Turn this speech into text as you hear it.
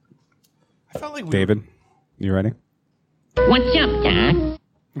felt like David, you ready? What's up, Doc?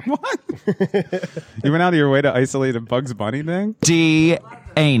 What? You went out of your way to isolate a Bugs Bunny thing? D.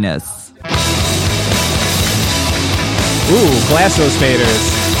 Anus. Ooh, glass those faders.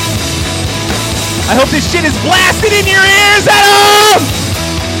 I hope this shit is blasted in your ears at home!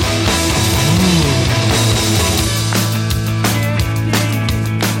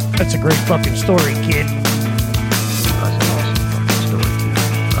 That's a great fucking story, kid. That's an awesome fucking story, too.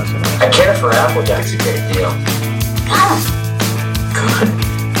 That's an awesome. I care for Applejack's a great deal. Good.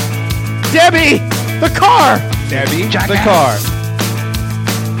 Debbie! The car! Debbie, the car.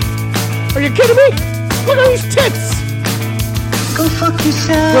 Are you kidding me? Look at these tits! Go fuck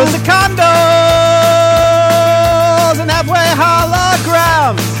yourself. Close the condos and halfway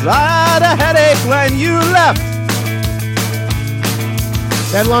holograms. I had a headache when you left.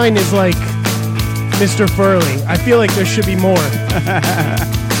 That line is like Mr. Furley. I feel like there should be more.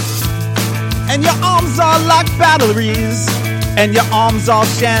 And your arms are like batteries, and your arms are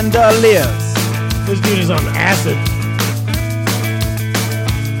chandeliers. This dude is on acid.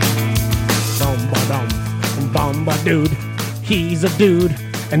 Bomba dude. He's a dude.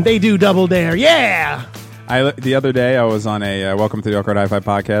 And they do double dare. Yeah! The other day, I was on a Welcome to the Awkward Hi-Fi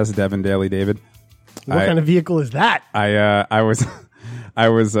podcast, Devin Daly David. What kind of vehicle is that? I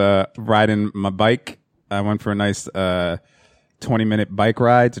was riding my bike. I went for a nice 20-minute bike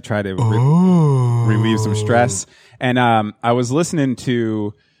ride to try to relieve some stress. And I was listening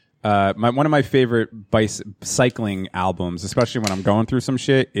to one of my favorite cycling albums, especially when I'm going through some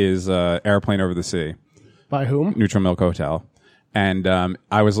shit, is Airplane Over the Sea. By whom? Neutral Milk Hotel. And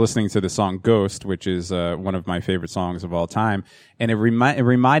I was listening to the song Ghost, which is one of my favorite songs of all time. And it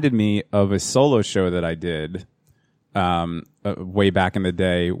reminded me of a solo show that I did way back in the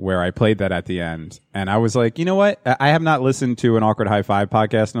day where I played that at the end. And I was like, you know what? I have not listened to an Awkward High Five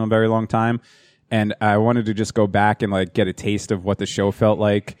podcast in a very long time. And I wanted to just go back and like get a taste of what the show felt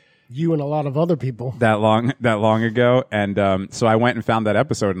like. You and a lot of other people. That long ago. And so I went and found that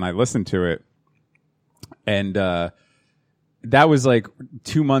episode and I listened to it. And that was like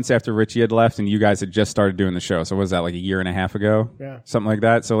 2 months after Richie had left and you guys had just started doing the show. So was that like a year and a half ago? Yeah. Something like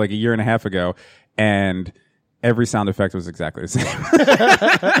that. So like a year and a half ago. And every sound effect was exactly the same.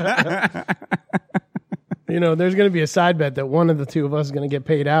 You know, there's going to be a side bet that one of the two of us is going to get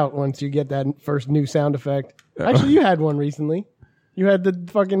paid out once you get that first new sound effect. Actually, you had one recently. You had the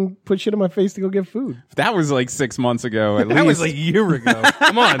fucking put shit in my face to go get food. That was like 6 months ago at least. That was like a year ago.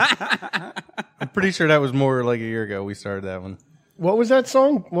 Come on. I'm pretty sure that was more like a year ago we started that one. What was that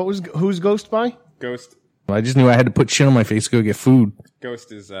song? Who's Ghost by? Ghost. I just knew I had to put shit on my face to go get food.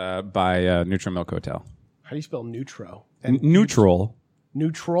 Ghost is by Neutral Milk Hotel. How do you spell neutro? Neutral.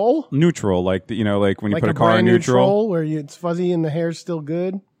 Neutral? Neutral, like like when you Like put a car brand in new neutral. troll where it's fuzzy and the hair's still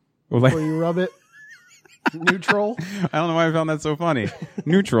good Well, like, before you rub it. Neutral? I don't know why I found that so funny.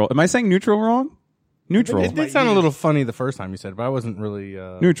 Neutral. Am I saying neutral wrong? Neutral. It did sound a little funny the first time you said it, but I wasn't really...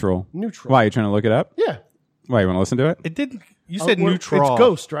 Neutral. Neutral. Why, are you trying to look it up? Yeah. Why, you want to listen to it? It did... You said It's neutral.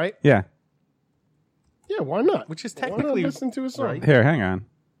 Ghost, right? Yeah. Yeah, why not? Which is Why not technically... listen to a song? right. Here, hang on.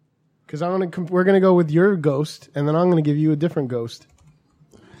 Because we're gonna go with your ghost, and then I'm gonna give you a different ghost.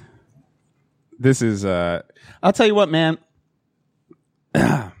 This is, I'll tell you what, man.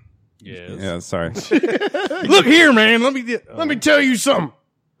 Yes. Yeah, sorry. Look here, man. Let me tell you something.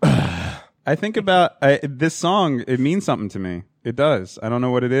 I think about this song. It means something to me. It does. I don't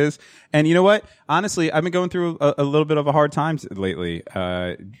know what it is. And you know what? Honestly, I've been going through a little bit of a hard time lately.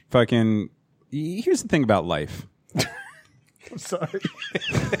 Here's the thing about life. I'm sorry.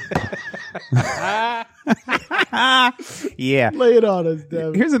 Yeah. Lay it on us,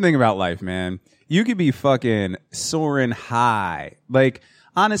 Devin. Here's the thing about life, man. You could be fucking soaring high. Like,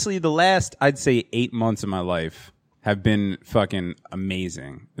 honestly, the last, I'd say 8 months of my life have been fucking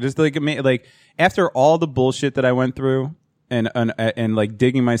amazing. Just like after all the bullshit that I went through and like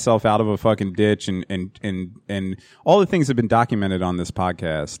digging myself out of a fucking ditch and all the things have been documented on this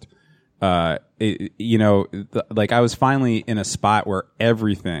podcast. Like I was finally in a spot where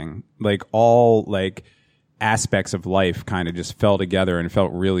everything, like all like aspects of life kind of just fell together and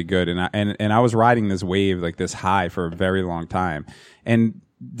felt really good. And I was riding this wave, like this high for a very long time. And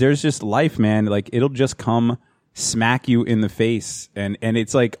there's just life, man. Like it'll just come smack you in the face. And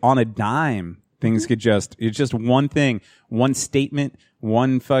it's like on a dime. Things could it's just one thing, one statement,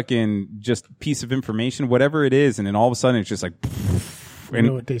 one fucking just piece of information, whatever it is. And then all of a sudden it's just like, You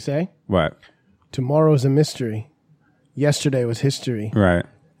know what they say? What? Tomorrow's a mystery. Yesterday was history. Right.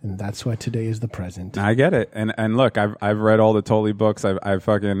 And that's why today is the present. I get it. And look, I've read all the Tolle books.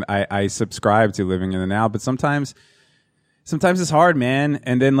 I subscribe to living in the now, but sometimes sometimes it's hard, man.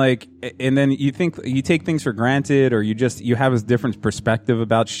 And then you take things for granted, or you have a different perspective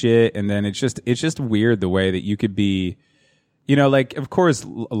about shit. And then it's just weird the way that you could be, like, of course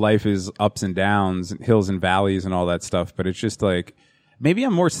life is ups and downs, hills and valleys and all that stuff. But it's just like, maybe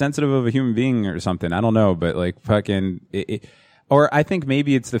I'm more sensitive of a human being or something. I don't know. But like fucking or I think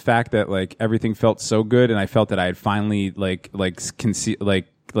maybe it's the fact that like everything felt so good, and I felt that I had finally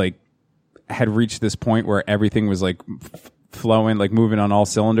had reached this point where everything was like flowing, like moving on all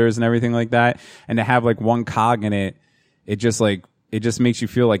cylinders and everything like that. And to have like one cog in it, it just makes you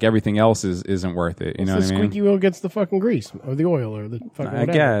feel like everything else isn't worth it. You know what I mean? The squeaky wheel gets the fucking grease or the oil or the fucking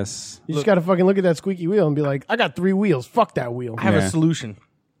whatever. I guess. You just got to fucking look at that squeaky wheel and be like, I got 3 wheels. Fuck that wheel. I have a solution.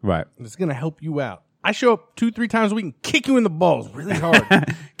 Right. It's going to help you out. I show up 2-3 times a week and kick you in the balls really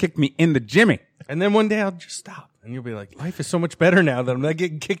hard. Kick me in the Jimmy. And then one day I'll just stop. And you'll be like, life is so much better now that I'm not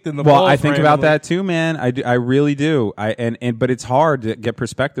getting kicked in the balls. Well, I think about that too, man. I really do. But it's hard to get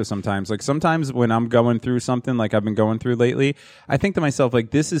perspective sometimes. Like sometimes when I'm going through something like I've been going through lately, I think to myself, like,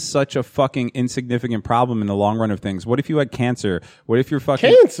 this is such a fucking insignificant problem in the long run of things. What if you had cancer? What if you're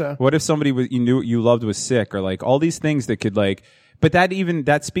fucking cancer? What if somebody you loved was sick, or like all these things that could like. But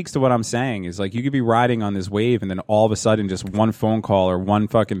that speaks to what I'm saying is like you could be riding on this wave and then all of a sudden just one phone call or one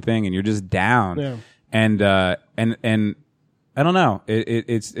fucking thing and you're just down. Yeah. And I don't know.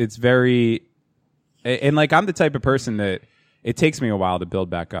 It's very, and like I'm the type of person that it takes me a while to build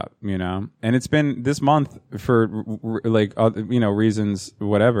back up, and it's been this month for like, reasons,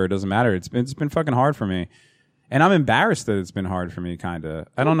 whatever. It doesn't matter. It's been fucking hard for me. And I'm embarrassed that it's been hard for me, kind of.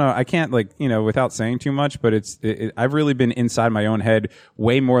 I don't know. I can't, like, without saying too much, but I've really been inside my own head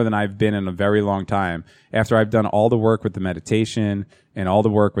way more than I've been in a very long time. After I've done all the work with the meditation and all the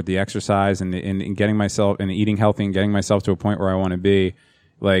work with the exercise and getting myself and eating healthy and getting myself to a point where I want to be,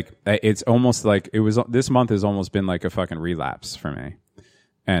 like, it's almost like this month has almost been like a fucking relapse for me.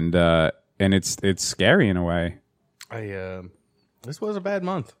 And it's scary in a way. This was a bad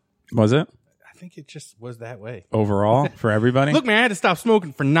month. Was it? I think it just was that way. Overall, for everybody? Look, man, I had to stop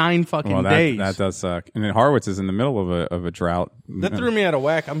smoking for 9 fucking days. That does suck. And then Harwitz is in the middle of a drought. That threw me out of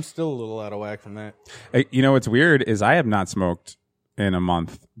whack. I'm still a little out of whack from that. What's weird is I have not smoked in a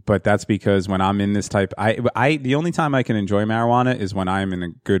month, but that's because when I'm in this type, the only time I can enjoy marijuana is when I'm in a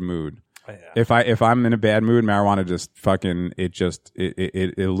good mood. Yeah. If I'm in a bad mood, marijuana just fucking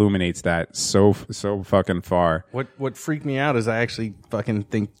it illuminates that so fucking far. What freaked me out is I actually fucking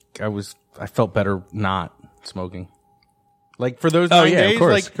think I felt better not smoking. Like for those 9 days,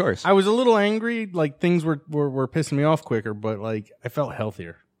 of course. I was a little angry. Like things were pissing me off quicker, but like I felt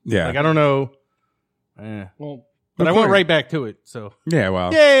healthier. Yeah. Like I don't know. Well, but I went right back to it. So yeah,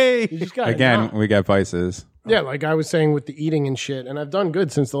 well, yay! You just got again, we got vices. Yeah, like I was saying with the eating and shit, and I've done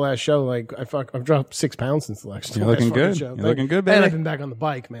good since the last show. Like I've dropped 6 pounds since the last. You're looking good. Show. You're looking good, baby. And I've been back on the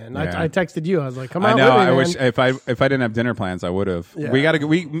bike, man. Yeah. I texted you. I was like, "Come on, I know. with me, I man." wish if I didn't have dinner plans, I would have. Yeah.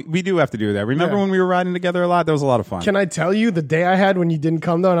 We do have to do that. Remember when we were riding together a lot? That was a lot of fun. Can I tell you the day I had when you didn't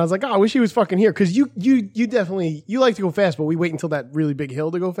come though, and I was like, "Oh, I wish he was fucking here," because you definitely like to go fast, but we wait until that really big hill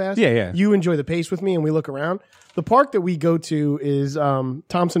to go fast. Yeah. You enjoy the pace with me, and we look around. The park that we go to is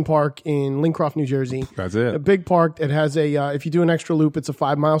Thompson Park in Lincroft, New Jersey. That's it. A big park. It has if you do an extra loop, it's a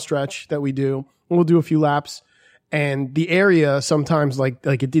 5-mile stretch that we do. We'll do a few laps. And the area sometimes, like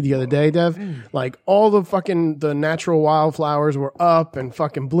it did the other day, Dev, like all the natural wildflowers were up and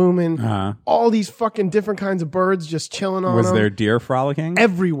fucking blooming. Uh-huh. All these fucking different kinds of birds just chilling on Was them. there deer frolicking?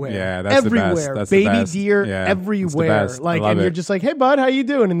 Everywhere. Yeah, that's everywhere. the best. That's Baby the best. deer Yeah, everywhere. It's the best. Like, and you're just like, "Hey, bud, how you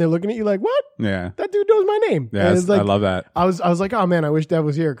doing?" And they're looking at you like, "What? Yeah. That dude knows my name." Yeah, it's like, I love that. I was like, "Oh man, I wish Dev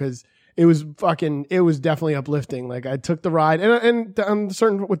was here," because it was definitely uplifting. Like I took the ride and on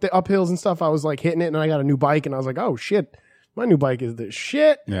certain with the uphills and stuff, I was like hitting it, and I got a new bike, and I was like, "Oh shit, my new bike is the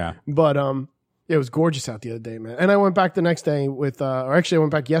shit." Yeah. But it was gorgeous out the other day, man. And I went back the next day with, or actually I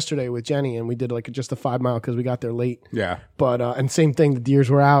went back yesterday with Jenny, and we did like just a 5-mile because we got there late. Yeah. But and same thing, the deers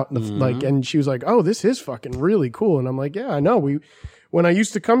were out, like, and she was like, "Oh, this is fucking really cool," and I'm like, "Yeah, I know." When I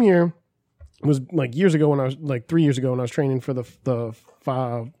used to come here, it was like years ago when I was like 3 years ago when I was training for the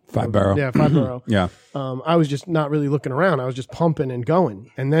five barrel. Yeah, 5 barrel. Yeah. I was just not really looking around. I was just pumping and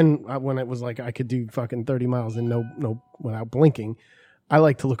going. And then when it was like I could do fucking 30 miles and no without blinking, I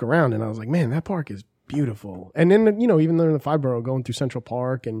like to look around, and I was like, man, that park is beautiful. And then even though in the 5 borough, going through Central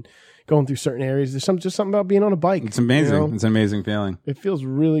Park and going through certain areas, there's just something about being on a bike. It's amazing. It's an amazing feeling. It feels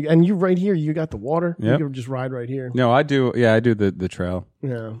really. And you right here, you got the water. Yep. You can just ride right here. No, I do. Yeah, I do the trail.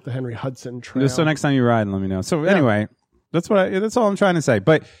 Yeah, the Henry Hudson Trail. So next time you ride, let me know. So anyway. That's all I'm trying to say.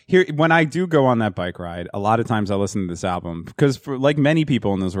 But here, when I do go on that bike ride, a lot of times I listen to this album because for like many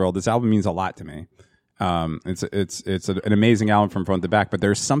people in this world, this album means a lot to me. It's an amazing album from front to back. But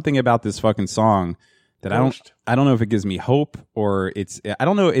there's something about this fucking song that I don't know if it gives me hope or I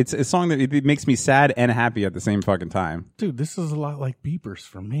don't know. It's a song that it makes me sad and happy at the same fucking time. Dude, this is a lot like Beepers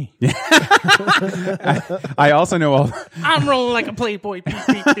for me. I also know all. I'm rolling like a Playboy. Beep,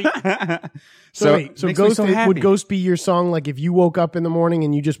 beep, beep. So makes me Ghost, so happy. would Ghost be your song? Like if you woke up in the morning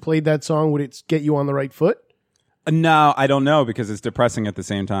and you just played that song, would it get you on the right foot? No, I don't know because it's depressing at the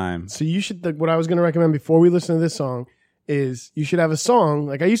same time. So you should. What I was going to recommend before we listen to this song is you should have a song.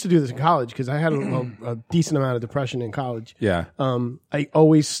 Like I used to do this in college because I had a decent amount of depression in college. Yeah. I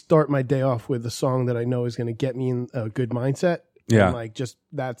always start my day off with a song that I know is going to get me in a good mindset. Yeah. And like just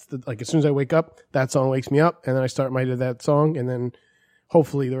that's as soon as I wake up, that song wakes me up, and then I start my day with that song, and then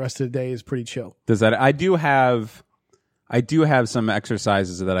hopefully the rest of the day is pretty chill. I do have some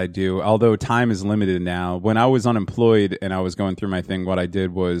exercises that I do, although time is limited now. When I was unemployed and I was going through my thing, what I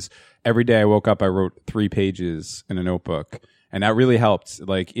did was every day I woke up, I wrote 3 pages in a notebook, and that really helped.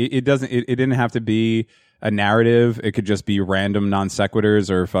 Like it didn't have to be a narrative. It could just be random non sequiturs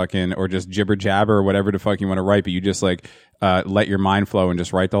or just jibber jabber or whatever the fuck you want to write. But you just like let your mind flow and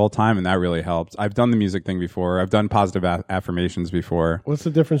just write the whole time, and that really helped. I've done the music thing before. I've done positive affirmations before. What's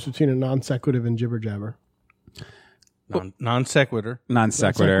the difference between a non sequitur and jibber jabber? Non sequitur. Non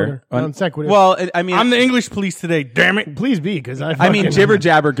sequitur. Non sequitur. Well, I mean, I'm the English police today. Damn it! Please be, because I mean, jibber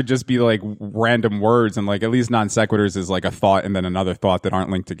jabber could just be like random words, and like at least non sequiturs is like a thought and then another thought that aren't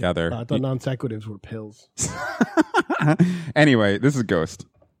linked together. I thought non sequiturs were pills. Anyway, this is Ghost.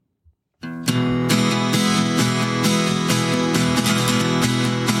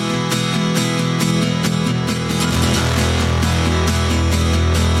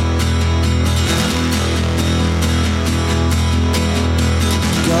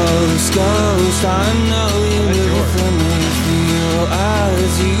 Ghost, I know you live within me. Feel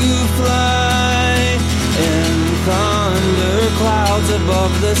as you fly in thunder clouds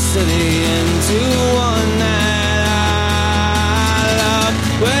above the city into one that I love.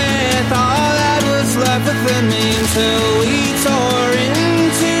 With all that was left within me until we tore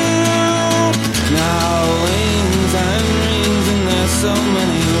into now wings and rings, and there's so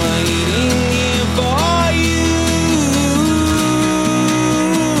many waiting here for you.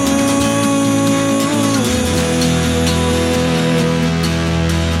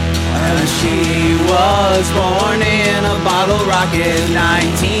 She was born in a bottle rocket,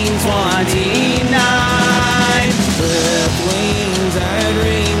 1929, with wings that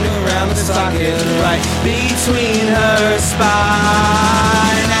ringed around the socket right between her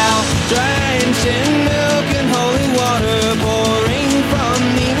spine. Now drenched in milk and holy water pouring from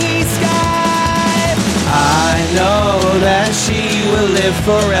the sky, I know that she will live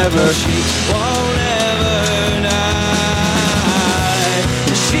forever. She won't ever die.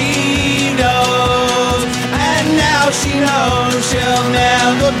 She knows she'll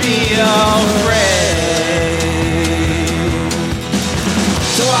never be afraid.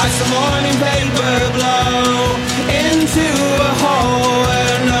 So watch the morning paper blow into a hole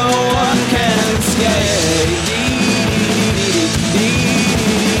where no one can escape.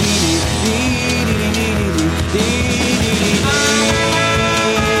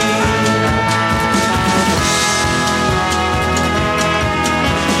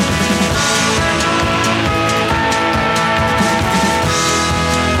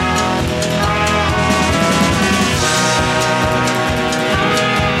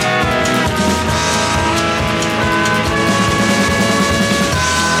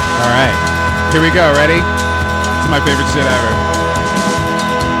 Here we go, ready? It's my favorite shit ever.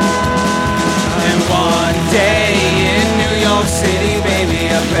 And one day in New York City, baby,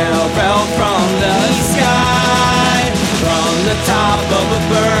 a bell fell from the sky, from the top of a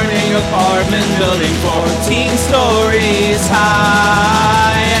burning apartment building 14 stories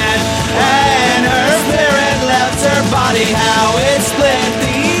high. And her spirit left her body, how it split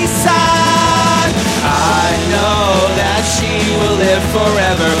the sun. I know that she will live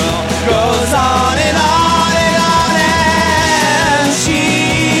forever. Goes on and on and on, and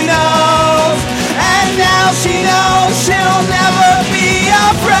she knows, and now she knows she'll never be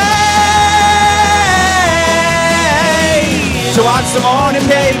afraid. To watch the morning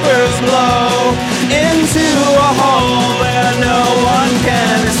papers blow into a hole where no one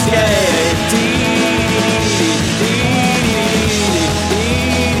can escape.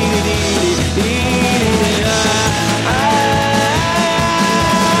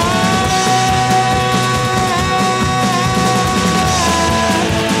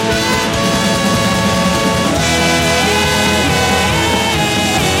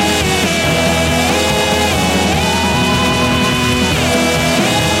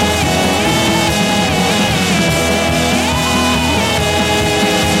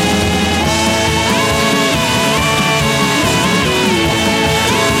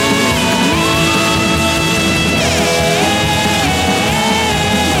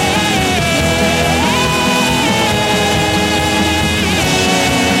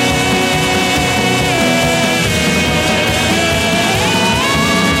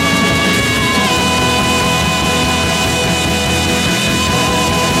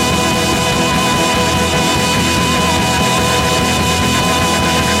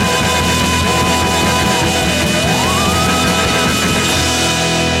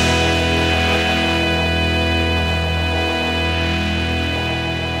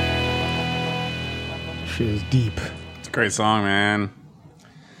 great song, man.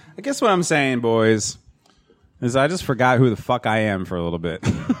 I guess what I'm saying, boys, is I just forgot who the fuck I am for a little bit.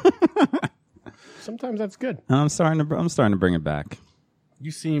 Sometimes that's good. I'm starting to bring it back.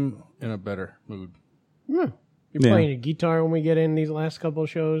 You seem in a better mood. Yeah. You're playing a guitar when we get in these last couple of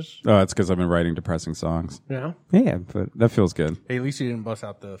shows. Oh, it's because I've been writing depressing songs. Yeah. Yeah, but that feels good. Hey, at least you didn't bust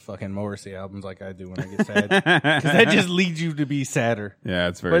out the fucking Morrissey albums like I do when I get sad. Because that just leads you to be sadder. Yeah,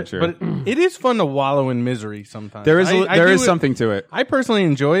 it's very true. But it is fun to wallow in misery sometimes. There is something to it. I personally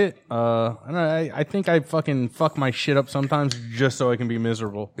enjoy it. And I think I fucking fuck my shit up sometimes just so I can be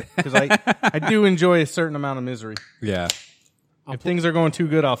miserable. Because I do enjoy a certain amount of misery. Yeah. If things are going too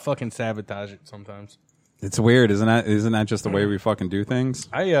good, I'll fucking sabotage it sometimes. It's weird, isn't that? Isn't that just the way we fucking do things?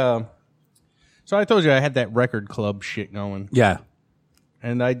 So I told you I had that record club shit going. Yeah.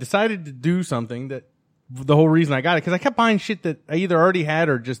 And I decided to do something that the whole reason I got it, because I kept buying shit that I either already had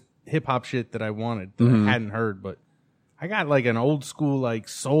or just hip hop shit that I wanted that I hadn't heard. But I got like an old school like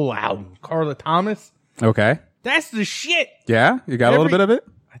soul album, Carla Thomas. Okay. That's the shit. Yeah? You got a little bit of it?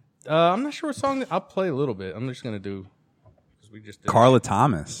 I'm not sure what song. I'll play a little bit. I'm just gonna do. We just did Carla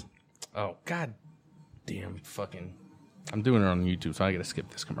Thomas. Oh god. Damn, fucking. I'm doing it on YouTube, so I gotta skip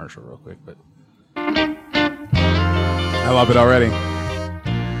this commercial real quick, but. I love it already.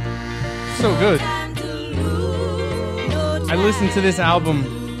 So good. I listened to this album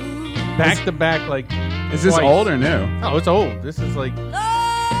back to back, like. Is this twice. old or new? Oh, it's old. This is like.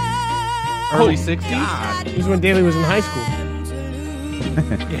 Early 60s. This is when Daly was in high school.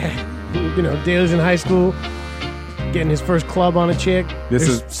 Yeah. You know, Daly's in high school, getting his first club on a chick.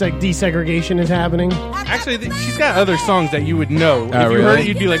 Desegregation is happening. Actually, she's got other songs that you would know. If you really? heard it,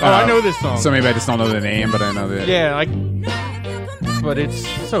 you'd be like, I know this song. So maybe I just don't know the name, but I know the... Yeah, like... But it's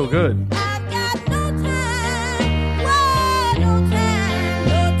so good.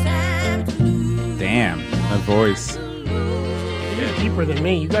 Damn, that voice. You're deeper than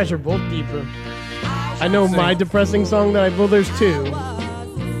me. You guys are both deeper. I know my depressing song that there's two.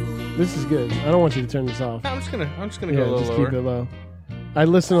 This is good. I don't want you to turn this off. No, I'm just gonna go a little just lower. keep it low. I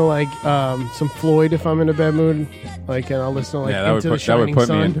listen to like some Floyd if I'm in a bad mood. Like, and I'll listen to like Yeah, Into the that would Shining put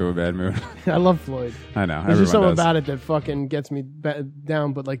Sun. me into a bad mood. I love Floyd. I know. There's just something Everyone does. about it that fucking gets me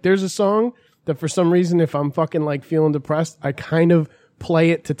down. But like, there's a song that for some reason, if I'm fucking like feeling depressed, I kind of play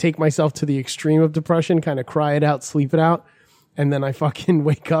it to take myself to the extreme of depression, kind of cry it out, sleep it out, and then I fucking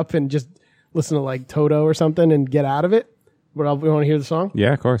wake up and just listen to like Toto or something and get out of it. But you want to hear the song?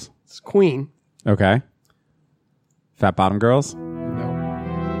 Yeah, of course. It's Queen. Okay. Fat Bottom Girls?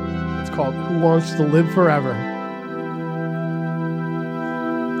 No. It's called Who Wants to Live Forever.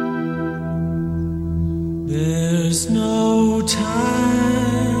 There's no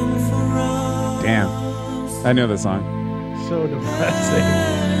time for us. Damn. I know this song. So depressing.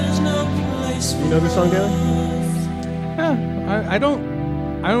 There's no place You know this song, Daly? Yeah,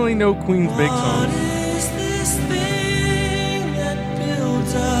 I only know Queen's big songs. is this thing that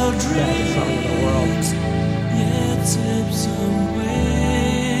builds our That's the dreams, song of the world. yet slips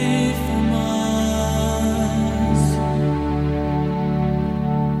away from us.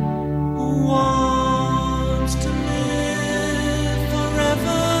 Who wants to live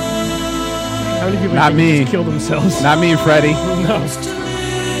forever? How many people Not think me. just kill themselves? Not me and Freddie. No. To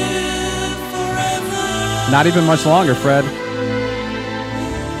live forever. Not even much longer, Fred.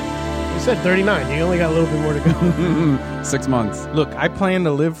 You said 39. You only got a little bit more to go. 6 months. Look, I plan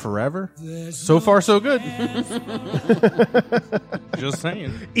to live forever. So far, so good. Just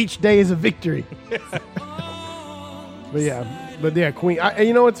saying. Each day is a victory. But yeah, Queen.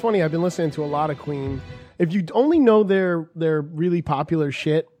 You know what's funny? I've been listening to a lot of Queen. If you only know their really popular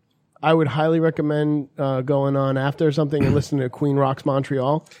shit, I would highly recommend going on after or something and listening to Queen Rocks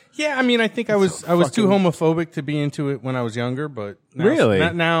Montreal. Yeah, I mean, I think I was too homophobic to be into it when I was younger, but now, Really?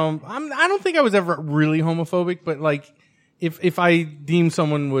 now I don't think I was ever really homophobic, but like if I deemed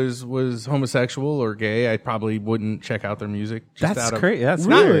someone was homosexual or gay, I probably wouldn't check out their music. Just That's out of, crazy. That's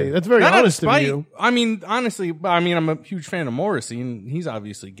Really? weird. That's very not out of honest of spite. you. I mean, honestly, I'm a huge fan of Morrissey, and he's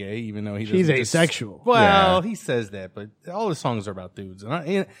obviously gay, even though he's asexual. Well, he says that, but all his songs are about dudes, and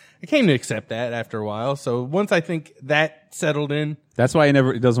I came to accept that after a while. So once I think that settled in, That's why he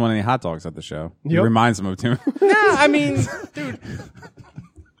doesn't want any hot dogs at the show. It Yep. reminds him of too. nah, I mean, dude,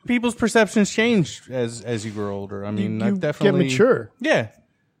 people's perceptions change as you grow older. I mean, You I've definitely get mature. Yeah.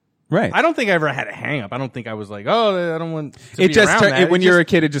 Right. I don't think I ever had a hang up. I don't think I was like, oh, I don't want to It be just around turned, that. when you're a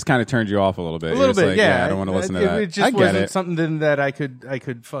kid, it just kind of turned you off a little bit. a You're little just bit, like, yeah. I don't want to listen to that. It just I get wasn't it. something that I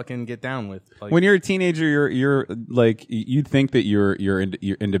could fucking get down with. Like, When you're a teenager, you're like you'd think that you're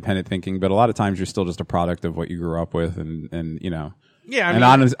independent thinking, but a lot of times you're still just a product of what you grew up with, and you know. Yeah, I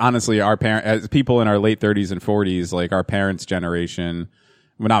and mean, honestly, our as people in our late 30s and 40s, like our parents' generation,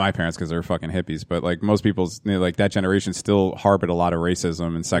 well, not my parents because they're fucking hippies, but like most people's, like that generation still harbored a lot of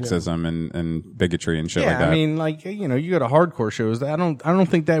racism and sexism and bigotry and shit like that. I mean, like, you know, you go to hardcore shows. I don't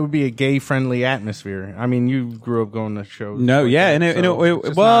think that would be a gay friendly atmosphere. I mean, you grew up going to shows. No, like yeah,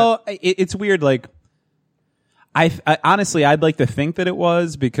 that, it's weird. Like, I honestly, I'd like to think that it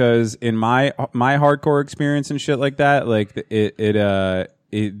was because in my hardcore experience and shit like that, like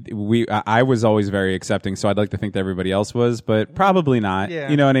I was always very accepting, so I'd like to think that everybody else was, but probably not. Yeah.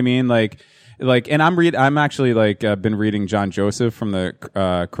 You know what I mean? Like, and I'm actually like been reading John Joseph from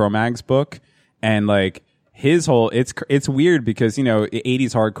the Cro-Mags book, and like his whole it's weird because, you know,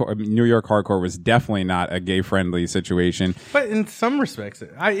 80s hardcore, New York hardcore was definitely not a gay friendly situation. But in some respects,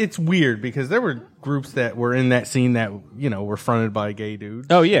 it's weird because there were groups that were in that scene that, you know, were fronted by gay dudes.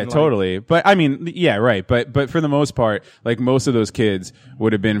 Oh yeah, and, like, totally. But I mean, yeah, right. But for the most part, like most of those kids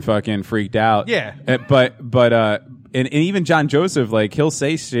would have been fucking freaked out. Yeah. And even John Joseph, like he'll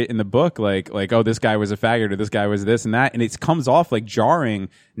say shit in the book, like, oh, this guy was a faggot or this guy was this and that, and it comes off like jarring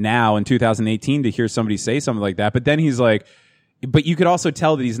now in 2018 to hear somebody say something like that. But then he's like, but you could also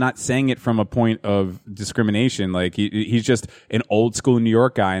tell that he's not saying it from a point of discrimination. Like he's just an old school New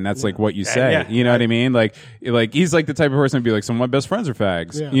York guy, and that's like what you say. Yeah. You know what I mean? Like he's like the type of person to be like, some of my best friends are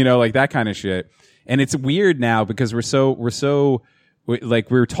fags. Yeah. You know, like that kind of shit. And it's weird now because we're so. Like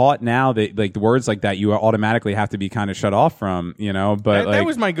we're taught now that like the words like that you automatically have to be kind of shut off from, you know. But that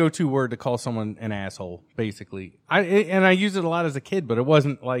was my go-to word to call someone an asshole. Basically, I used it a lot as a kid, but it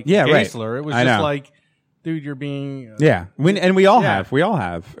wasn't like gay slur. It was just like, dude, you're being we all have,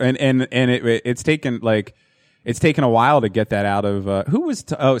 and it's taken like. It's taken a while to get that out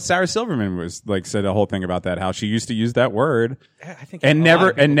of Sarah Silverman was like said a whole thing about that, how she used to use that word I think and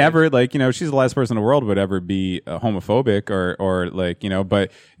never like, you know, she's the last person in the world would ever be homophobic or like, you know,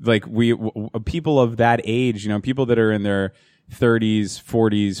 but like people of that age, you know, people that are in their 30s,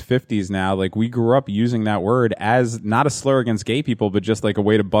 40s, 50s now, like we grew up using that word as not a slur against gay people, but just like a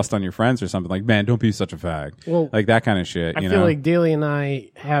way to bust on your friends or something. Like, man, don't be such a fag. Well, like that kind of shit. I feel like Daly and I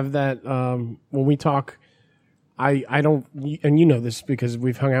have that when we talk. I don't, and you know this because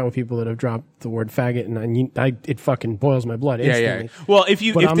we've hung out with people that have dropped the word faggot, and it fucking boils my blood instantly. Yeah. Well,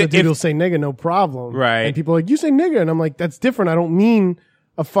 but I'm the dude who'll say nigga, no problem. Right. And people are like, you say nigga, and I'm like, that's different. I don't mean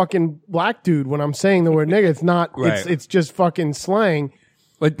a fucking black dude when I'm saying the word nigga. It's not. Right. It's just fucking slang.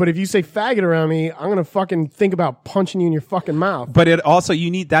 But if you say faggot around me, I'm gonna fucking think about punching you in your fucking mouth. But it also,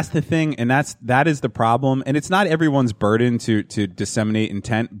 that's the thing, and that is the problem. And it's not everyone's burden to disseminate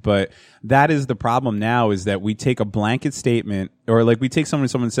intent, but that is the problem now, is that we take a blanket statement, or like we take something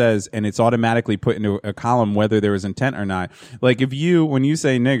someone says, and it's automatically put into a column whether there was intent or not. Like when you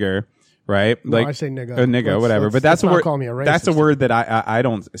say nigger, right? No, like I say nigga. Whatever. But that's a word. Call me a racist. That's a word that I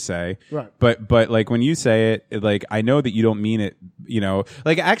don't say. Right. But like when you say it, like I know that you don't mean it. You know,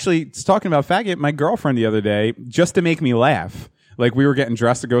 like actually talking about faggot, my girlfriend the other day, just to make me laugh. Like we were getting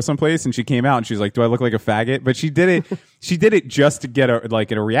dressed to go someplace, and she came out and she's like, "Do I look like a faggot?" But she did it. She did it just to get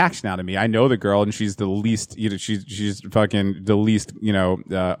a reaction out of me. I know the girl, and she's the least. You know, she's fucking the least. You know,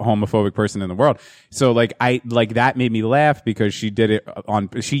 homophobic person in the world. So like that made me laugh because she did it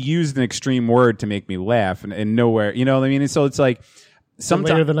she used an extreme word to make me laugh, and nowhere. You know what I mean? And so it's like.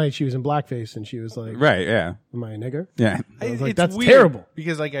 Later the night she was in blackface and she was like, right, yeah. Am I a nigger? Yeah. I was like, it's that's weird terrible.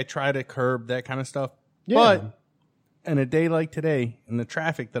 because like I try to curb that kind of stuff. Yeah. But in a day like today, in the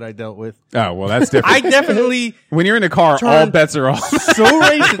traffic that I dealt with, Oh, well, that's different. I definitely when you're in a car, all bets are off. so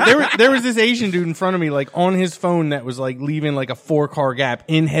racist. There was this Asian dude in front of me, like on his phone, that was like leaving like a 4-car gap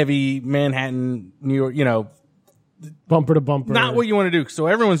in heavy Manhattan, New York, you know, Bumper to bumper. not what you want to do. So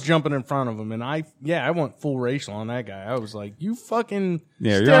everyone's jumping in front of him, and I went full racial on that guy. I was like, you fucking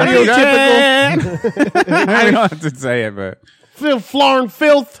Yeah, stereotypical. I don't have to say it, but Florin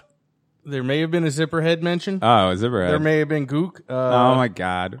filth. There may have been a zipperhead mention. oh, is it right? There may have been gook. Oh my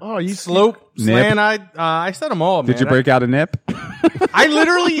god! Oh, you Slope, Nip. slant. I said them all, man. Did you break out a nip?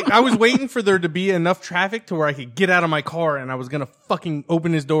 I was waiting for there to be enough traffic to where I could get out of my car, and I was gonna fucking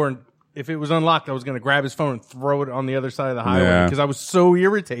open his door, and if it was unlocked, I was gonna grab his phone and throw it on the other side of the highway Yeah. because I was so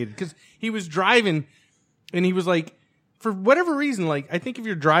irritated. Because he was driving, and he was like, for whatever reason, like I think if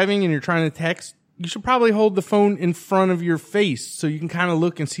you're driving and you're trying to text, you should probably hold the phone in front of your face so you can kind of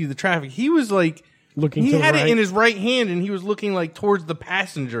look and see the traffic. He was like Looking he to the had right. it in his right hand, and he was looking like towards the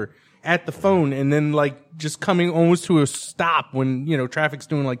passenger at the phone, and then like just coming almost to a stop when, you know, traffic's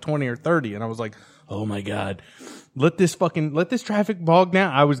doing like 20 or 30. And I was like, oh my God, let this traffic bog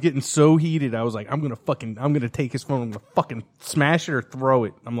down. I was getting so heated. I was like, I'm going to take his phone. I'm going to fucking smash it or throw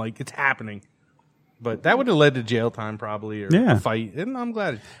it. I'm like, it's happening. But that would have led to jail time probably or a fight. And I'm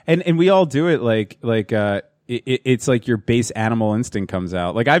glad. And we all do it it's like your base animal instinct comes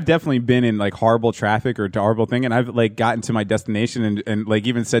out. Like I've definitely been in like horrible traffic or horrible thing, and I've like gotten to my destination and like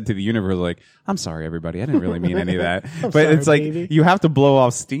even said to the universe like, I'm sorry everybody, I didn't really mean any of that. But sorry, it's like baby. you have to blow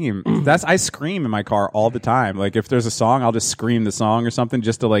off steam. I scream in my car all the time. Like if there's a song, I'll just scream the song or something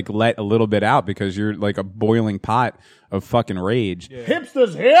just to like let a little bit out because you're like a boiling pot of fucking rage.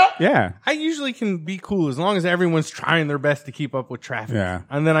 Hipsters hip. Yeah. I usually can be cool as long as everyone's trying their best to keep up with traffic. Yeah.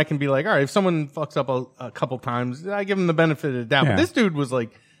 And then I can be like, all right, if someone fucks up a couple times, I give them the benefit of the doubt. Yeah. But this dude was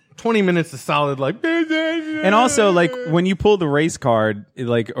like 20 minutes of solid, like. And also, like, when you pull the race card, or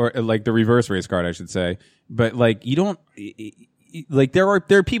the reverse race card, I should say, but like, you don't. Like there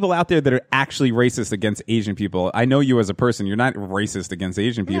are people out there that are actually racist against Asian people. I know you as a person, you're not racist against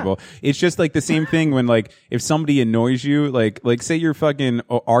Asian people. It's just like the same thing when like if somebody annoys you, like say you're fucking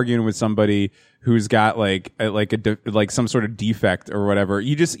arguing with somebody who's got like some sort of defect or whatever.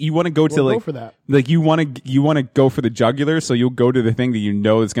 You want to go to like go for that. Like you want to go for the jugular, so you'll go to the thing that you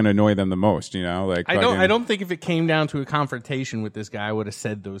know is going to annoy them the most. You know, like I don't think if it came down to a confrontation with this guy, I would have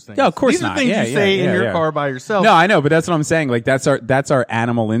said those things. No, of course These not. are things you say in your car by yourself. No, I know, but that's what I'm saying. Like that's our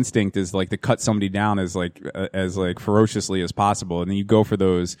animal instinct is like to cut somebody down as ferociously as possible, and then you go for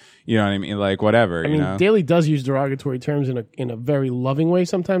those. You know what I mean? Like whatever. I mean, Daly does use derogatory terms in a very loving way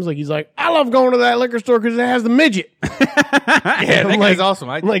sometimes. Like he's like, I love going to that liquor store because it has the midget. Yeah, that guy's awesome.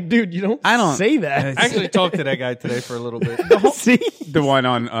 I'm like, dude, you don't say that. I actually talked to that guy today for a little bit. See, the one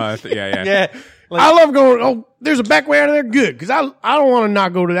on Yeah. Like, I love going. Oh, there's a back way out of there. Good, because I don't want to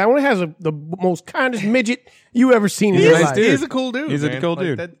not go to that one. It has the most kindest midget you ever seen in your life. He's a cool dude. He's a man. cool Like,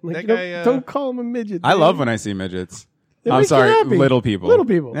 dude. That guy. Don't call him a midget. I dude. love when I see midgets. It I'm makes you sorry, happy. little people. Little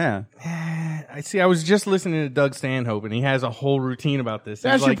people. Yeah. I was just listening to Doug Stanhope, and he has a whole routine about this.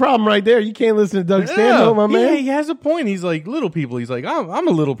 That's He's your like, problem right there. You can't listen to Doug Stanhope, my man. Yeah, he has a point. He's like, little people. He's like, I'm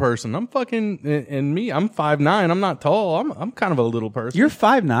a little person. I'm fucking, and me, I'm 5'9". I'm not tall. I'm kind of a little person. You're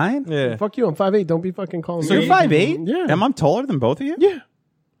 5'9". Yeah. Fuck you. I'm 5'8". Don't be fucking calling So me. you're 5'8"? Yeah. Am I taller than both of you? Yeah.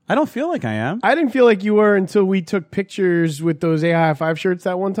 I don't feel like I am. I didn't feel like you were until we took pictures with those AI5 shirts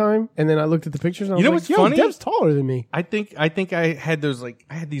that one time, and then I looked at the pictures and I was You know like, what's yo, funny? Dev's taller than me. I think I had those I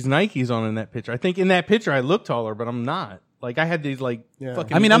had these Nikes on in that picture. I think in that picture I look taller, but I'm not. Like I had these fucking.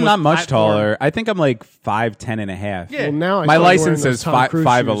 I mean, I'm not almost much platform- taller. I think I'm like 5'10" and a half. Yeah. Well, now I My saw you license wearing those says Tom Cruise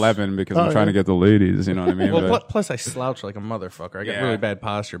 5'11" because I'm trying to get the ladies. You know what I mean? Well, But plus I slouch like a motherfucker. I got Yeah. really bad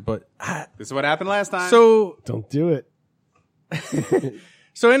posture, but this is what happened last time. so Don't do it.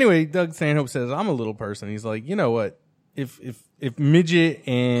 So anyway, Doug Stanhope says, I'm a little person. He's like, you know what? If midget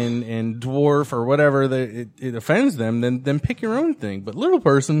and dwarf or whatever it offends them, then pick your own thing. But little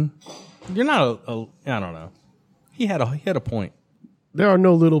person, you're not I don't know. He had a point. There are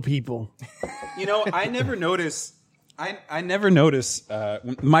no little people. You know, I never notice. I never notice.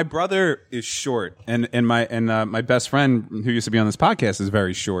 My brother is short, and my best friend who used to be on this podcast is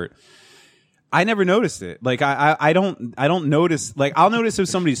very short. I never noticed it. Like I don't notice. Like I'll notice if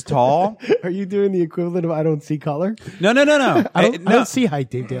somebody's tall. Are you doing the equivalent of I don't see color? No. I don't see height,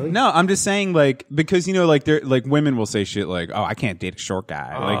 Dave Daly. No, I'm just saying, like, because you know, like, they're like women will say shit like, "Oh, I can't date a short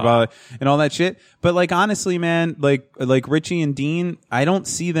guy," like, well, and all that shit. But like, honestly, man, like Richie and Dean, I don't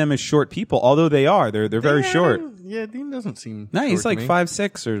see them as short people, although they are. They're very short. Yeah, Dean doesn't seem. No, he's short like to me.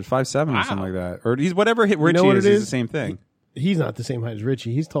 5'6" or 5'7" or Wow. something like that, or he's whatever Richie what is. it He's is? the same thing. He's not the same height as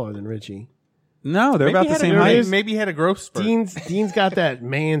Richie. He's taller than Richie. No, they're Maybe about he the had same a- height. Maybe he had a growth spurt. Dean's got that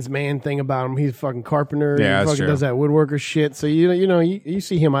man's man thing about him. He's a fucking carpenter. Yeah, he that's fucking true. does that woodworker shit. So you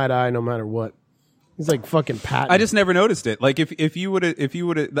see him eye to eye no matter what. He's like fucking Patton. I just never noticed it. Like if you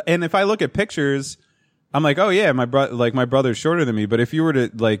would and if I look at pictures, I'm like, oh yeah, my brother's shorter than me. But if you were to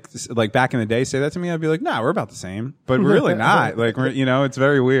like back in the day say that to me, I'd be like, nah, we're about the same. But we're really not. Like it's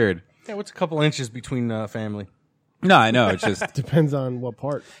very weird. Yeah, what's a couple inches between family? No, I know. It's just depends on what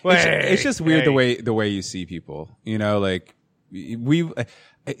part. it's just weird the way you see people. You know, like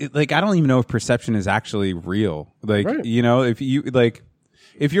I don't even know if perception is actually real. Like Right. you know, if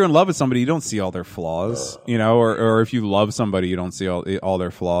you're in love with somebody, you don't see all their flaws. You know, or if you love somebody, you don't see all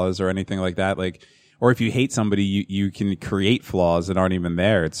their flaws or anything like that. Like, or if you hate somebody, you can create flaws that aren't even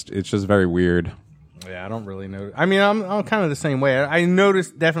there. It's just very weird. Yeah, I don't really know. I mean, I'm kind of the same way. I notice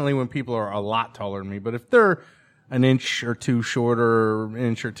definitely when people are a lot taller than me, but if they're an inch or two shorter, or an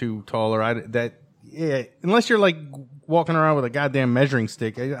inch or two taller, unless you're like walking around with a goddamn measuring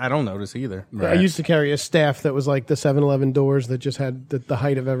stick, I don't notice either. I used to carry a staff that was like the 7-Eleven doors that just had the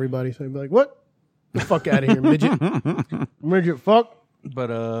height of everybody. So I'd be like, what? The fuck out of here, midget. Midget, fuck. But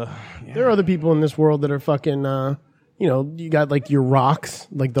There are other people in this world that are fucking, you know, you got like your Rocks,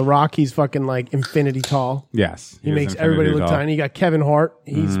 like The Rock. He's fucking like infinity tall. Yes, He is makes infinity everybody look tall. tiny. You got Kevin Hart.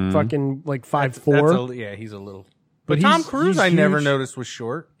 He's fucking like 5'4". Yeah, he's a little. But But Tom he's- Cruise, he's I never huge. noticed was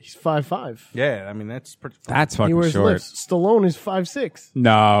short. He's 5'5". Yeah, I mean that's pretty. That's He fucking wears short. lifts. Stallone is 5'6".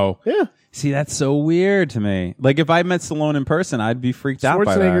 No. Yeah. See, that's so weird to me. Like, if I met Stallone in person, I'd be freaked out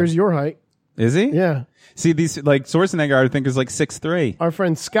by Schwarzenegger is that. your height. Is he? Yeah. See, these, like, Schwarzenegger, I think, is like 6'3". Our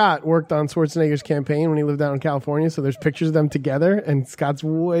friend Scott worked on Schwarzenegger's campaign when he lived out in California, so there's pictures of them together, and Scott's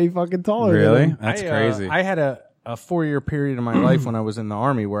way fucking taller than Really? him. That's I, crazy. I had a 4-year period in my life when I was in the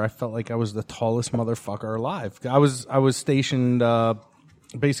Army where I felt like I was the tallest motherfucker alive. I was stationed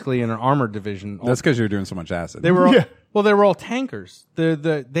basically in an armored division. That's because you were doing so much acid. They were all, Yeah. well, they were all tankers.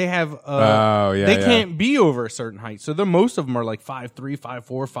 They have Oh, yeah, they yeah. can't be over a certain height. So most of them are like 5'3",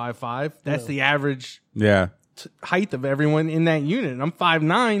 5'4", 5'5". That's the average Yeah. height of everyone in that unit. And I'm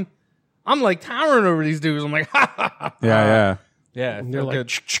 5'9". I'm like towering over these dudes. I'm like, ha ha ha. Yeah, yeah. Yeah, it They're felt like,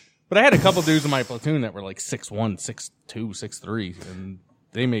 good. But I had a couple dudes in my platoon that were like 6'1", 6'2", 6'3", and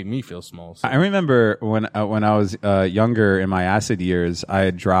they made me feel small. So. I remember when I was younger in my acid years, I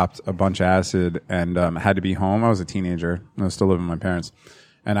had dropped a bunch of acid and had to be home. I was a teenager. I was still living with my parents.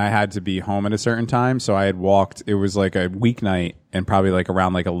 And I had to be home at a certain time. So I had walked, it was like a weeknight and probably like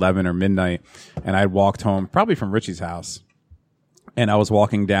around like 11 or midnight. And I had walked home probably from Richie's house. And I was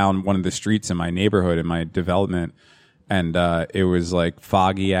walking down one of the streets in my neighborhood, in my development. And it was like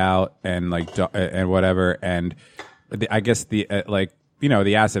foggy out and like and whatever. And I guess the like, you know,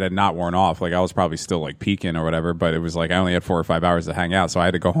 the acid had not worn off. Like I was probably still like peaking or whatever, but it was like I only had 4 or 5 hours to hang out. So I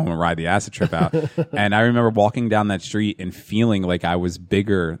had to go home and ride the acid trip out. And I remember walking down that street and feeling like I was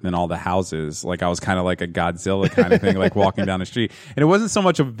bigger than all the houses. Like I was kind of like a Godzilla kind of thing, like walking down the street. And it wasn't so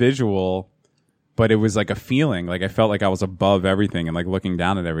much a visual, but it was like a feeling. Like I felt like I was above everything and like looking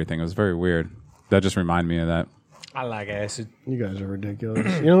down at everything. It was very weird. That just reminded me of that. I like acid. You guys are ridiculous.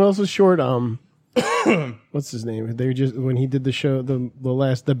 You know what else was short? What's his name? They just when he did the show, the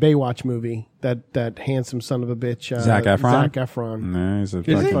Baywatch movie, that handsome son of a bitch, Zac Efron? Zac Efron. No, he's a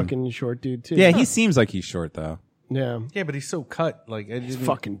He's a fucking, fucking short dude too. yeah, he seems like he's short though. yeah. Yeah, but he's so cut. Like I didn't,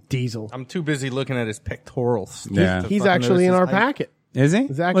 Fucking diesel. I'm too busy looking at his pectorals. Yeah. to He's fucking actually in notice our his height. packet. Is he?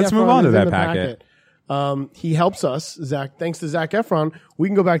 Zac Let's Efron move on to is in that the packet. He helps us, Zach. Thanks to Zac Efron, we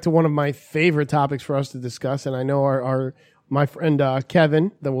can go back to one of my favorite topics for us to discuss. And I know my friend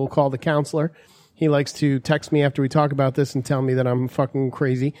Kevin, that we'll call the counselor, he likes to text me after we talk about this and tell me that I'm fucking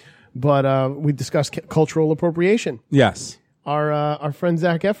crazy. But we discussed cultural appropriation. Yes. Our friend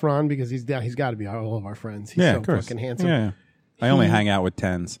Zac Efron, because he's got to be all of our friends. He's Yeah, so of course. fucking handsome. Yeah. I only hang out with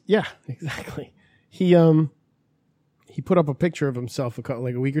 10s. Yeah, exactly. He put up a picture of himself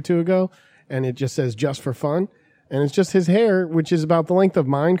like a week or two ago, and it just says "just for fun," and it's just his hair, which is about the length of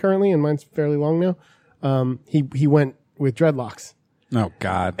mine currently, and mine's fairly long now. He went with dreadlocks, Oh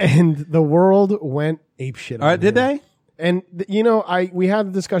God. and the world went apeshit. on Did him. they? And we had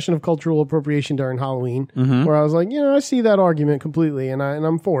a discussion of cultural appropriation during Halloween, Mm-hmm. where I was like, I see that argument completely, and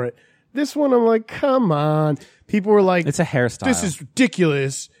I'm for it. This one, I'm like, come on. People were like, It's a hairstyle. this is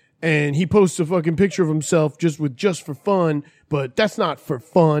ridiculous. And he posts a fucking picture of himself just for fun, but that's not for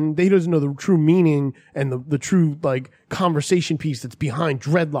fun. He doesn't know the true meaning and the true like conversation piece that's behind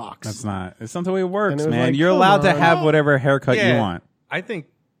dreadlocks. It's not. It's not the way it works, And it was man. like, You're come allowed to on. have whatever haircut Yeah, you want. I think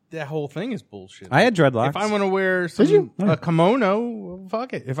that whole thing is bullshit. I had dreadlocks. If I want to wear a kimono,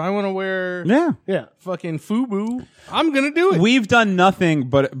 fuck it. If I want to wear Yeah. Yeah. fucking FUBU, I'm gonna do it. We've done nothing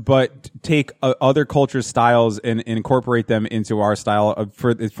but take other culture styles and incorporate them into our style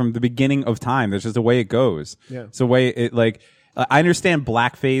from the beginning of time. That's just the way it goes. Yeah. It's the way it like. I understand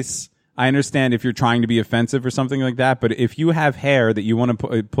blackface. I understand if you're trying to be offensive or something like that, but if you have hair that you want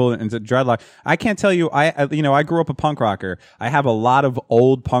to pull it into dreadlock, I can't tell you. I grew up a punk rocker. I have a lot of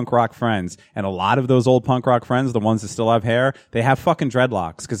old punk rock friends, and a lot of those old punk rock friends, the ones that still have hair, they have fucking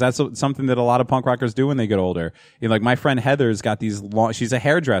dreadlocks because that's something that a lot of punk rockers do when they get older. Like my friend Heather's got these long. She's a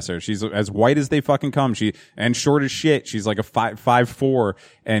hairdresser. She's as white as they fucking come. And short as shit. She's like a 5'4",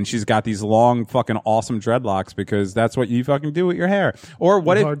 and she's got these long fucking awesome dreadlocks because that's what you fucking do with your hair. Or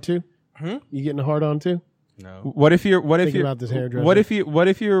what if? hard too? You getting hard on too? What if you're Thinking about this hairdresser. what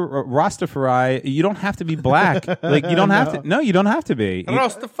if you're Rastafari? You don't have to be black. Like you don't have to. No, you don't have to be.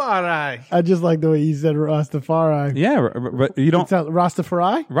 Rastafari. I just like the way you said Rastafari. Yeah, but you don't.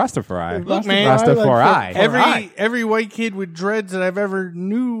 Rastafari? Rastafari. Look, man, Rastafari. Every white kid with dreads that I've ever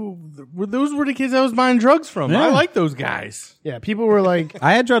knew, those were the kids I was buying drugs from. Yeah. I like those guys. Yeah, people were like,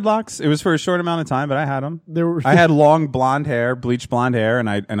 I had dreadlocks. It was for a short amount of time, but I had them. I had long blonde hair, bleached blonde hair, and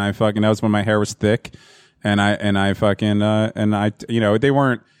I fucking, that was when my hair was thick, and I fucking they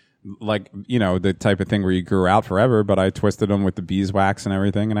weren't like, you know, the type of thing where you grew out forever, but I twisted them with the beeswax and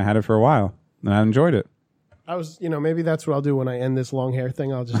everything, and I had it for a while, and I enjoyed it. I was, you know, maybe that's what I'll do when I end this long hair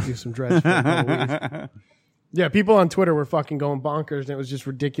thing. I'll just do some dreads for a couple weeks. Yeah, people on Twitter were fucking going bonkers, and it was just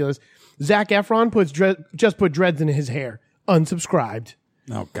ridiculous. Zac Efron just put dreads in his hair. Unsubscribed.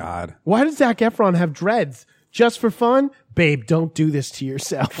 Oh, God. Why does Zac Efron have dreads? Just for fun? Babe, don't do this to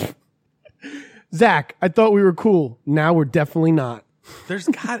yourself. Zach, I thought we were cool. Now we're definitely not. There's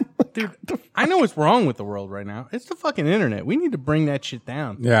dude, I know what's wrong with the world right now. It's the fucking internet. We need to bring that shit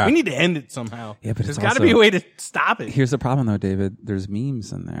down. Yeah. We need to end it somehow. Yeah, but there's it's got to also- be a way to stop it. Here's the problem, though, David. There's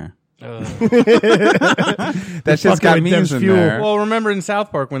memes in there. That shit's got Fucking with memes Dev's in fuel. there. Well, remember in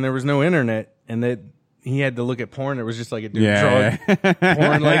South Park when there was no internet and that he had to look at porn? It was just like a dude Yeah. drawing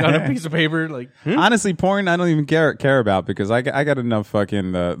porn like on a piece of paper. Like, Honestly, porn I don't even care about because I got enough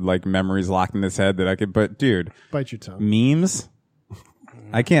fucking like memories locked in this head that I could. But dude, Bite your tongue. memes,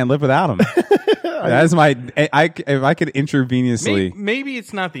 I can't live without them. That's my. If I could intravenously. maybe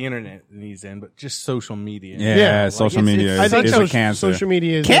it's not the internet that he's in, but just social media. Yeah, like, social it's- media it's- is, I think is a cancer. Social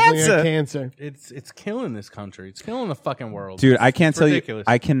media is Cancer! definitely a cancer. It's killing this country. It's killing the fucking world. Dude, I can't It's tell ridiculous.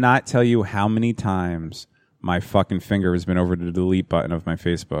 you. I cannot tell you how many times my fucking finger has been over to the delete button of my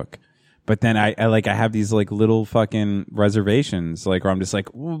Facebook. But then I have these like little fucking reservations, like where I'm just like,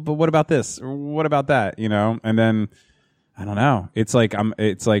 but what about this? Or what about that? You know? And then I don't know. It's like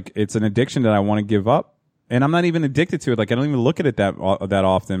it's an addiction that I want to give up, and I'm not even addicted to it. Like I don't even look at it that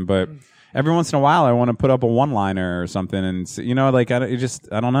often, but every once in a while I want to put up a one-liner or something, and you know, like I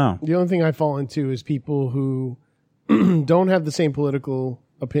don't know. The only thing I fall into is people who don't have the same political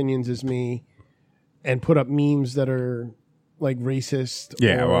opinions as me and put up memes that are like racist.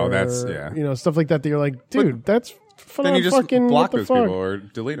 Yeah, well, or, that's- yeah. you know, stuff like that. That you're like, dude, that's Then you just fucking block what the those fuck? people or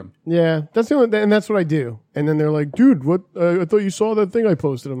delete them. Yeah, that's the only, and that's what I do. And then they're like, dude, what? I thought you saw that thing I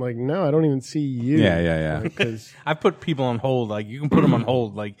posted. I'm like, no, I don't even see you. Yeah. Because I put people on hold. Like you can put them on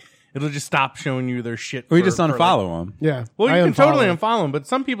hold. Like it'll just stop showing you their shit. Or you for- just for, like- unfollow them. yeah, Well, I you can unfollow. totally unfollow them, but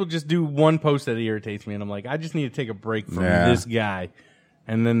some people just do one post that irritates me, and I'm like, I just need to take a break from Yeah. this guy.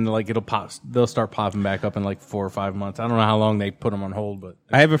 And then like it'll pop, they'll start popping back up in like 4 or 5 months. I don't know how long they put them on hold, but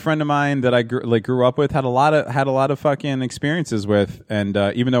I have a friend of mine that I grew up with, had a lot of fucking experiences with, and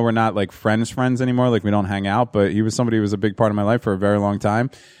even though we're not like friends anymore, like we don't hang out, but he was somebody who was a big part of my life for a very long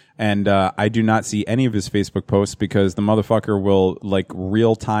time. And I do not see any of his Facebook posts because the motherfucker will like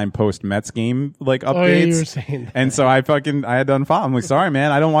real time post Mets game like updates. Oh, yeah, you were saying that. And so I had to unfollow. I'm like, sorry,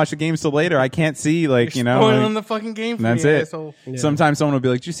 man, I don't watch the games till later. I can't see like you're you know. spoiling like- the fucking game for that's me, it. asshole. Sometimes someone will be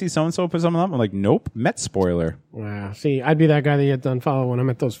like, "Did you see so and so put something up?" I'm like, "Nope, Mets spoiler." Wow. See, I'd be that guy that you have to unfollow when I'm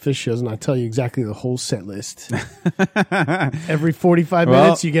at those fish shows, and I tell you exactly the whole set list. Every 45 Well-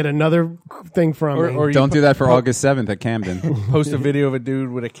 minutes, you get another thing from me. Or you Don't do that for August 7th at Camden. post a video of a dude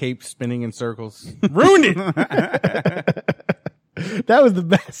with a cape spinning in circles. Ruined it. That was the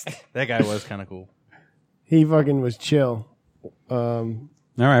best. That guy was kind of cool. He fucking was chill. All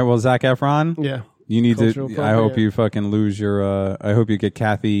right, well, Zac Efron. Yeah. You need Cultural to. I hope appropriate. you fucking lose your. I hope you get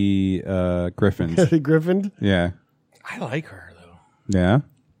Kathy Griffin. Griffin. Yeah, I like her though. yeah.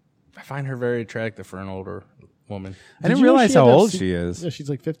 I find her very attractive for an older woman. I didn't you know realize she had how that old se- she is. Yeah, she's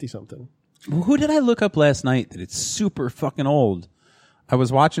like 50 something. Who did I look up last night that it's super fucking old? I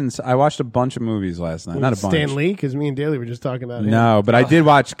watched a bunch of movies last night. Not a bunch. Stan Lee, because me and Daly were just talking about No, but I did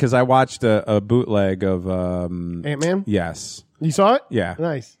watch because I watched a bootleg of. Ant-Man. Yes. You saw it? Yeah.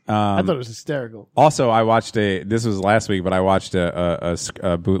 Nice. I thought it was hysterical. Also, I watched this was last week, but I watched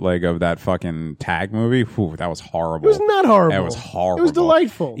a bootleg of that fucking Tag movie. Whew, that was horrible. It was not horrible. That was horrible. It was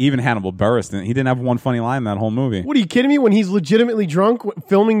delightful. Even Hannibal Buress, he didn't have one funny line in that whole movie. What are you kidding me? When he's legitimately drunk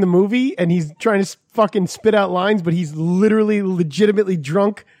filming the movie and he's trying to fucking spit out lines, but he's literally legitimately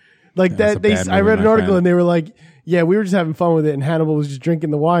drunk. Like That's a that. bad I movie, read an my article friend. and they were like, yeah, we were just having fun with it. And Hannibal was just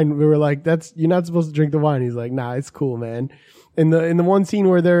drinking the wine. We were like, you're not supposed to drink the wine. He's like, nah, it's cool, man. In the one scene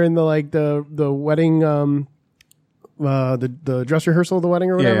where they're in the wedding, the dress rehearsal of the wedding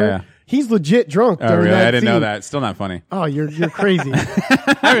or whatever, yeah. he's legit drunk. Oh, during really? that I didn't know scene. that. Still not funny. Oh, you're crazy.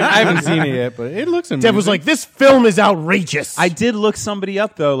 I haven't seen it yet, but it looks amazing. Dev was like, this film is outrageous. I did look somebody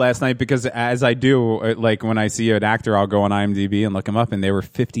up though last night because as I do, like when I see an actor, I'll go on IMDb and look him up, and they were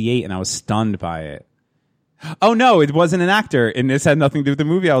 58, and I was stunned by it. Oh no, it wasn't an actor, and this had nothing to do with the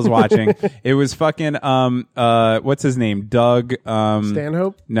movie I was watching. It was fucking what's his name? Doug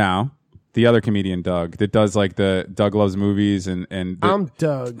Stanhope? No. The other comedian Doug that does like the Doug Loves Movies and I'm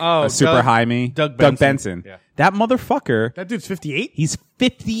Doug. oh, Super Doug- High Me. Doug Benson. Benson. Yeah. That motherfucker, That dude's 58? he's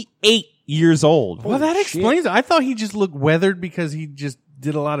 58 years old. Well, that explains it. I thought he just looked weathered because he just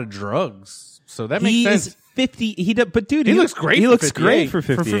did a lot of drugs. So that makes He sense. is 50. But dude, He looks great. He for looks 58. great for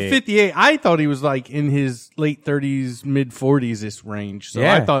 58. For 58, I thought he was like in his late 30s, mid 40s this range. So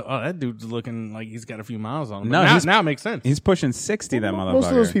Yeah. I thought, oh, that dude's looking like he's got a few miles on him. No, But now it makes sense. He's pushing 60. That motherfucker. Most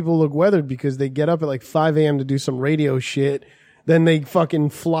of those people look weathered because they get up at like 5 a.m. to do some radio shit. Then they fucking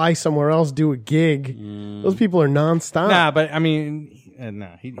fly somewhere else, do a gig. Those people are nonstop. Nah, but I mean,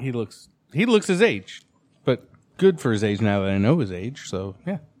 he looks his age, but good for his age now that I know his age. So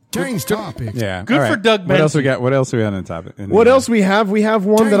yeah, Change topics. Yeah. Good All for Doug What else we Benson. got? What else we got on the topic? What else we have? We have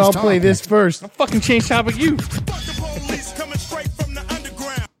one that I'll Change play this topic. first. fucking change topic. You.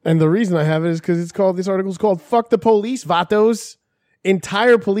 And the reason I have it is because this article's called Fuck the Police, Vatos.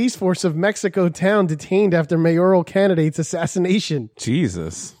 Entire police force of Mexico town detained after mayoral candidate's assassination.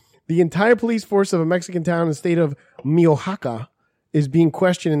 Jesus. The entire police force of a Mexican town in the state of Michoacán is being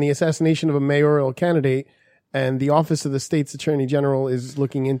questioned in the assassination of a mayoral candidate, and the office of the state's attorney general is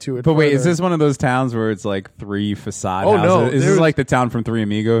looking into it. But wait, is further. this one of those towns where it's like 3 facade Oh, houses? no, Is this there's- like the town from Three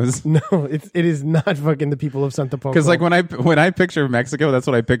Amigos? No, it is not fucking the people of Santa Poco. Because like when I picture Mexico, that's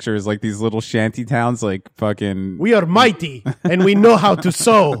what I picture is like these little shanty towns, like fucking. we are mighty and we know how to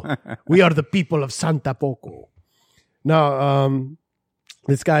sew. We are the people of Santa Poco. No,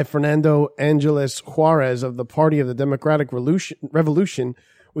 this guy Fernando Angeles Juarez of the Party of the Democratic Revolution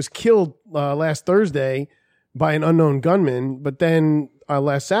was killed last Thursday by an unknown gunman. But then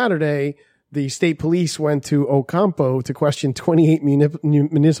last Saturday, the state police went to Ocampo to question 28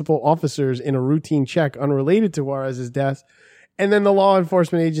 municipal officers in a routine check unrelated to Juarez's death. And then the law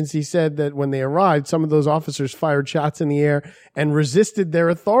enforcement agency said that when they arrived, some of those officers fired shots in the air and resisted their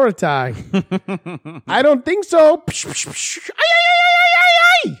authority. I don't think so.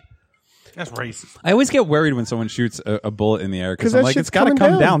 That's racist. I always get worried when someone shoots a bullet in the air 'Cause because I'm that like, shit's it's got to coming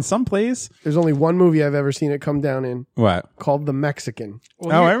come down. down someplace. There's only one movie I've ever seen it come down in What? called The Mexican.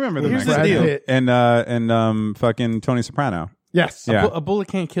 I remember the here's Mexican. the deal. Brad Pitt. And fucking Tony Soprano. Yes. Yeah. A bullet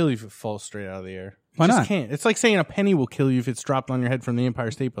can't kill you if it falls straight out of the air. Why It just not? can't. It's like saying a penny will kill you if it's dropped on your head from the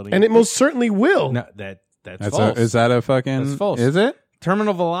Empire State Building. And it most certainly will. no, that's That's false. is that a fucking? That's false. Is it?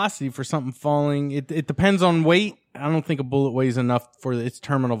 Terminal velocity for something falling, it depends on weight. I don't think a bullet weighs enough for its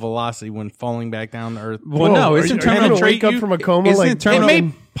terminal velocity when falling back down to Earth. Well, no, isn't Are you gonna terminal wake up you- from a coma isn't like it terminal- It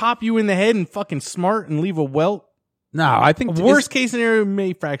may pop you in the head and fucking smart and leave a welt. No, I think Worst case scenario, it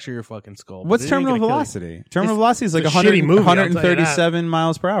may fracture your fucking skull. What's but it ain't terminal gonna kill you. velocity? Terminal velocity is like it's a shitty movie, I'll tell you that. 137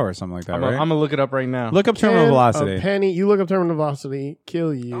 miles per hour or something like that, I'm right? gonna look it up right now. Look up terminal Can velocity. A penny. You look up terminal velocity.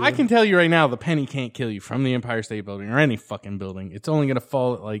 Kill you. I can tell you right now, the penny can't kill you from the Empire State Building or any fucking building. It's only gonna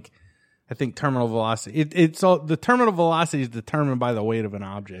fall at like, I think terminal velocity. It's all the terminal velocity is determined by the weight of an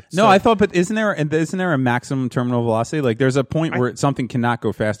object. No, So- I thought, but isn't there a maximum terminal velocity? Like, there's a point where something cannot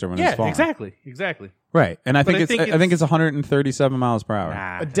go faster when it's yeah, falling. exactly. Right, and I But think I think it's 137 miles per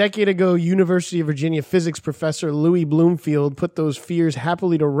hour. A decade ago, University of Virginia physics professor Louis Bloomfield put those fears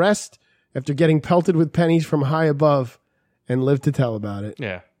happily to rest after getting pelted with pennies from high above, and lived to tell about it.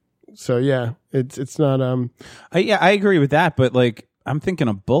 Yeah. So yeah, it's not I agree with that, but like, I'm thinking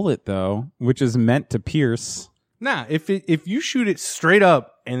a bullet though, which is meant to pierce. Nah, if you shoot it straight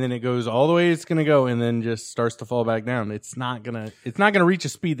up and then it goes all the way it's gonna go and then just starts to fall back down, it's not gonna reach a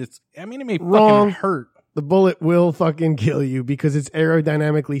speed that's. I mean, it may Wrong. fucking hurt. the bullet will fucking kill you because it's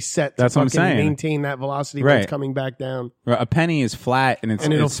aerodynamically set to That's what I'm fucking saying. maintain that velocity when Right. it's coming back down, A penny is flat and it's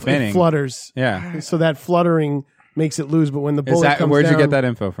and it's spinning. it flutters. Yeah. So that fluttering makes it lose. But when the bullet comes Where'd down, you get that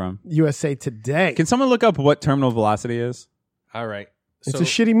info from? USA Today. Can someone look up what terminal velocity is? All right. It's a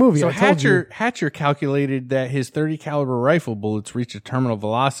shitty movie. So I told you. Hatcher calculated that his 30 caliber rifle bullets reach a terminal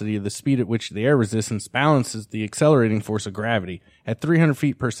velocity of the speed at which the air resistance balances the accelerating force of gravity at 300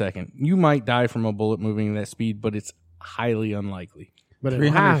 feet per second. You might die from a bullet moving at that speed, but it's highly unlikely. But it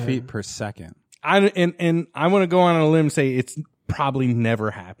 300 happened. feet per second. I want to go on a limb and say it's probably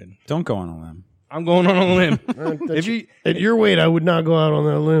never happened. Don't go on a limb. I'm going on a limb. if you At your weight, I would not go out on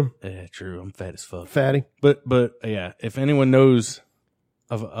that limb, yeah, true. I'm fat as fuck. fatty. But yeah, if anyone knows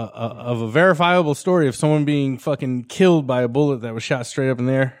of a verifiable story of someone being fucking killed by a bullet that was shot straight up in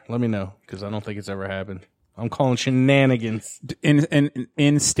the air, let me know, because I don't think it's ever happened. I'm calling shenanigans.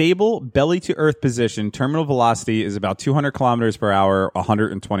 In stable belly to earth position, terminal velocity is about 200 kilometers per hour,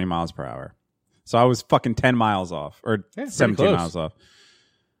 120 miles per hour. So I was fucking 10 miles off, or Yeah, pretty 17 close. miles off.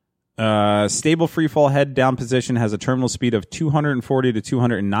 Stable free fall head down position has a terminal speed of 240 to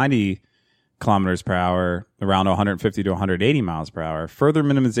 290 kilometers per hour, around 150 to 180 miles per hour. Further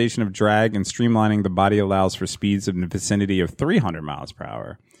minimization of drag and streamlining the body allows for speeds in the vicinity of 300 miles per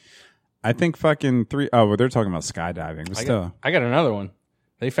hour. I think fucking well, they're talking about skydiving, but still. I got another one.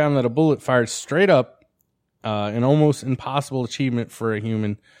 They found that a bullet fired straight up, an almost impossible achievement for a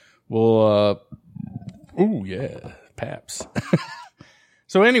human, will Ooh, yeah. Paps.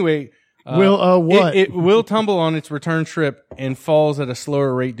 So anyway, what? It will tumble on its return trip and falls at a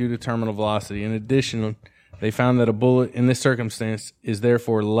slower rate due to terminal velocity. In addition, they found that a bullet in this circumstance is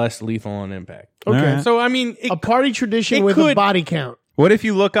therefore less lethal on impact. Okay. Right. So, I mean, A party tradition it with a could- body count. What if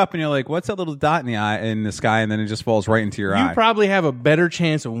you look up and you're like, what's that little dot in the eye in the sky, and then it just falls right into your you eye? probably have a better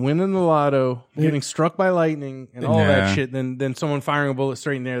chance of winning the lotto, getting struck by lightning, and all Yeah. that shit than someone firing a bullet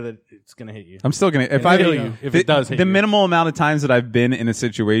straight in there that it's going to hit you. I'm still gonna if It'll I kill you if it does hit the you. minimal amount of times that I've been in a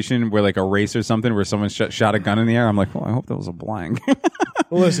situation where like a race or something where someone shot a gun in the air, I'm like, well, I hope that was a blank.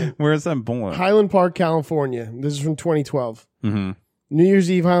 Listen, Where's that bullet? Highland Park, California. This is from 2012. Mm-hmm. New Year's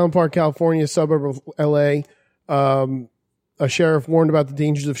Eve, Highland Park, California, suburb of L.A. A sheriff warned about the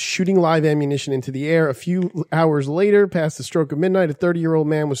dangers of shooting live ammunition into the air. A few hours later, past the stroke of midnight, a 30-year-old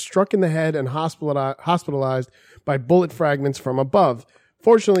man was struck in the head and hospitalized by bullet fragments from above.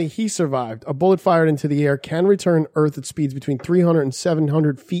 Fortunately, he survived. A bullet fired into the air can return Earth at speeds between 300 and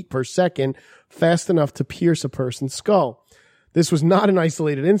 700 feet per second, fast enough to pierce a person's skull. This was not an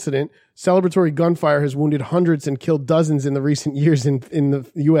isolated incident. Celebratory gunfire has wounded hundreds and killed dozens in the recent years in the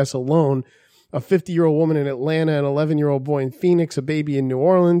U.S. alone. A 50-year-old woman in Atlanta, an 11-year-old boy in Phoenix, a baby in New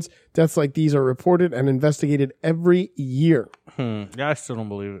Orleans. Deaths like these are reported and investigated every year. Yeah, I still don't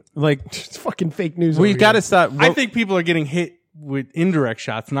believe it. Like, It's fucking fake news. we over got to here. stop. I think people are getting hit with indirect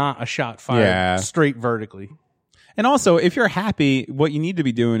shots, not a shot fired Yeah. straight vertically. And also, if you're happy, what you need to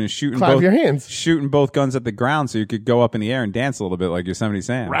be doing is shooting Clap your hands. shooting both guns at the ground, so you could go up in the air and dance a little bit like Yosemite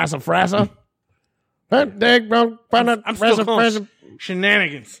Sam. Rassa frassa. I'm still calling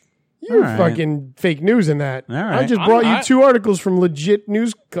shenanigans. You're All right. fucking fake news in that. All right. I just brought I- you two articles from legit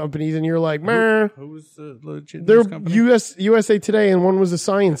news companies, and you're like, meh. Who's the legit They're news company? USA Today, and one was a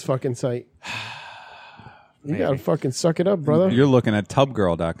science fucking site. You gotta fucking suck it up, brother. You're looking at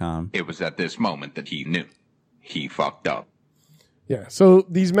tubgirl.com. It was at this moment that he knew. He fucked up. Yeah. So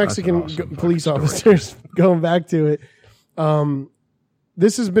these Mexican police officers, going back to it,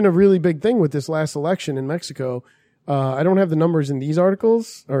 this has been a really big thing with this last election in Mexico. I don't have the numbers in these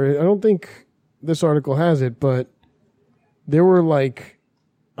articles, or I don't think this article has it, but there were like,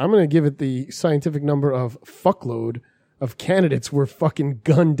 I'm going to give it the scientific number of fuckload of candidates were fucking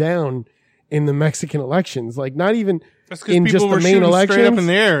gunned down in the Mexican elections. Like not even That's because in people just the were main shooting elections. straight up in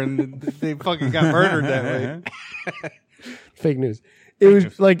the air and they fucking got murdered that way. Fake news. It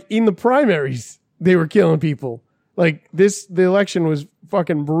was like in the primaries, they were killing people. Like the election was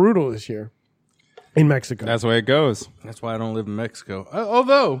fucking brutal this year in Mexico. That's the way it goes. That's why I don't live in Mexico.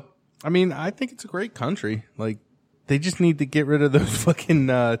 Although, I mean, I think it's a great country. Like, they just need to get rid of those fucking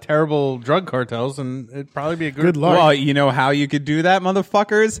terrible drug cartels, and it'd probably be a Good luck. Well, you know how you could do that,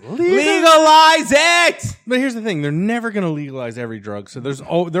 motherfuckers? Legalize it! But here's the thing: they're never going to legalize every drug, so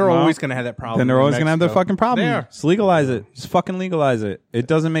they're always going to have that problem. Then they're in always going to have their Mexico. fucking problem. They are. Just legalize it. Just fucking legalize it. It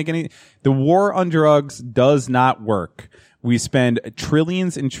doesn't make any... The war on drugs does not work. We spend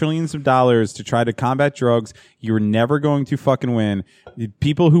trillions and trillions of dollars to try to combat drugs. You're never going to fucking win. The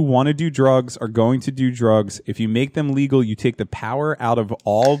people who want to do drugs are going to do drugs. If you make them legal, you take the power out of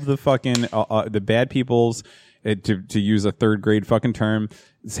all of the fucking the bad people's, to use a third grade fucking term,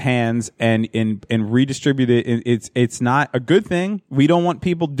 hands and redistribute it. It's not a good thing. We don't want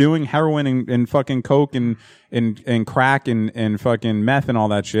people doing heroin and fucking coke and crack and fucking meth and all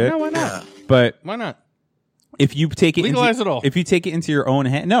that shit. No, why not? But Why not? if you take it Legalize into, it all. If you take it into your own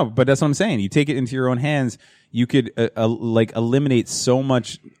hand, no, but that's what I'm saying. You take it into your own hands, you could like eliminate so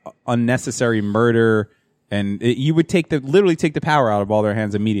much unnecessary murder, and you would literally take the power out of all their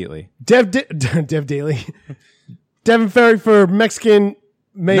hands immediately. Dev Daly, Devin Ferry for Mexican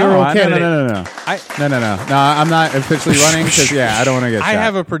mayoral candidate. No. No, I'm not officially running because I don't want to get. I shot.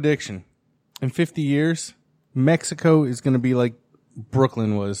 have a prediction. In 50 years, Mexico is going to be like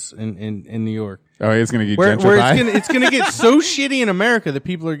Brooklyn was in New York. Oh, it's going to get Where gentrified. it's gonna get so shitty in America that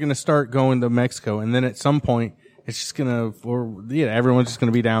people are gonna start going to Mexico, and then at some point it's just gonna, everyone's just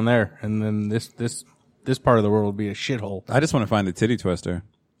gonna be down there, and then this part of the world will be a shithole. I just want to find the titty twister.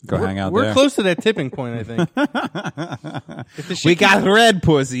 Go hang out We're there. close to that tipping point, I think. If the shit We keeps- got red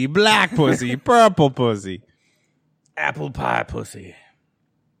pussy, black pussy, purple pussy. apple pie pussy.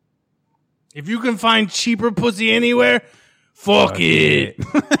 If you can find cheaper pussy anywhere, fuck it.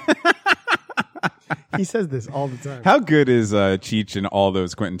 He says this all the time. How good is Cheech in all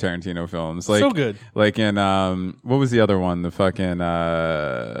those Quentin Tarantino films? Like, So good. Like in what was the other one? The fucking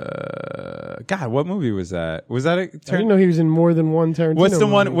God, what movie was that? Was that a I didn't know he was in more than one Tarantino. What's the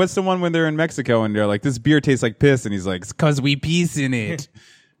one? movie. What's the one when they're in Mexico and they're like, "This beer tastes like piss," and he's like, "It's 'cause we piss in it."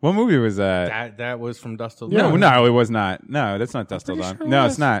 What movie was that? That was from Dusk Till Yeah. Dawn. No, it was not. No, that's not Dust Till Dawn. sure it No,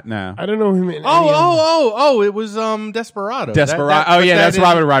 was. it's not. No. I don't know him. In It was Desperado. Desperado. That's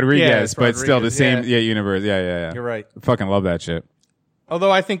Robert Rodriguez, yeah, it's but still the Rodriguez, same yeah. universe. Yeah. You're right. Fucking love that shit.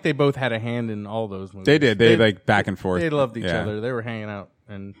 Although I think they both had a hand in all those movies. They did. They like back and forth. They loved each Yeah. other. They were hanging out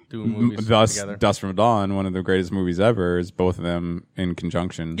and doing movies Thus, together. Dust from Dawn, one of the greatest movies ever, is both of them in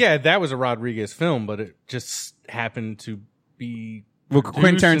conjunction. Yeah, that was a Rodriguez film, but it just happened to be. Well,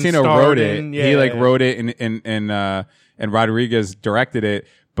 Quentin produced and Tarantino starred wrote it. in- He like wrote it, and Rodriguez directed it.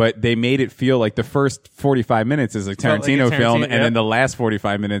 But they made it feel like the first 45 minutes is a Felt like a Tarantino film, Tarantino, and then yep. the last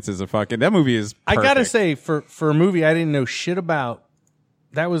 45 minutes is a fucking. That movie is. I Perfect. gotta say, for a movie I didn't know shit about,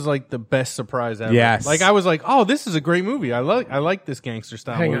 that was like the best surprise ever. Yes. Like I was like, oh, this is a great movie. I like this gangster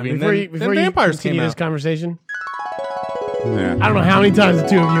style Hang on, movie. And before then, you, then before you Vampires came continue this out. conversation, Yeah. I don't know how many times the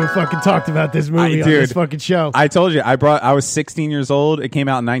two of you have fucking talked about this movie on dude, this fucking show. I told you, I was 16 years old. It came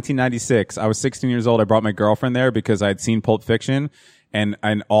out in 1996. I was 16 years old. I brought my girlfriend there because I had seen Pulp Fiction, and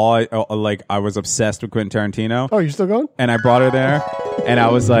I was obsessed with Quentin Tarantino. Oh, you're still going? And I brought her there, and I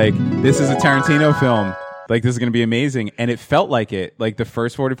was like, this is a Tarantino film. Like, this is going to be amazing. And it felt like it. Like, the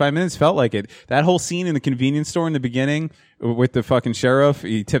first 45 minutes felt like it. That whole scene in the convenience store in the beginning with the fucking sheriff,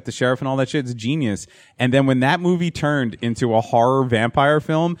 he tipped the sheriff and all that shit, it's genius. And then when that movie turned into a horror vampire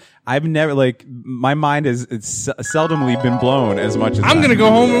film, I've never, like, my mind it's seldomly been blown as much as I'm that. gonna go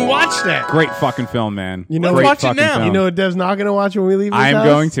home and watch that. Great fucking film, man. You know, Great watch it fucking now. film. You know what Dev's not going to watch when we leave his I'm house?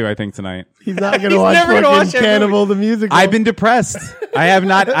 going to, I think, tonight. He's not going to He's watch never gonna fucking watch that Cannibal the Musical. I've been depressed. I have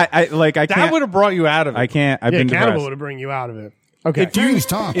not, I That can't. would have brought you out of it. I can't. I've Yeah, been Cannibal depressed. would have bring you out of it. Okay.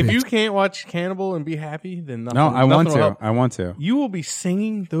 If you can't watch Cannibal and be happy, then nothing. No, I want nothing will to. help. I want to. You will be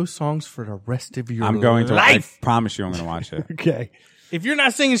singing those songs for the rest of your I'm going to. life. I promise you I'm going to watch it. Okay. If you're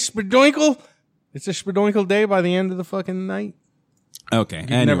not singing Spadoinkle, it's a Spadoinkle day by the end of the fucking night. Okay.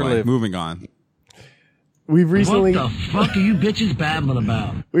 never Anyway, live. moving on. We've recently What the fuck are you bitches babbling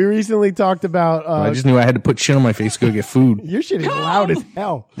about? we recently talked about I just knew I had to put shit on my face to go get food. your shit is loud as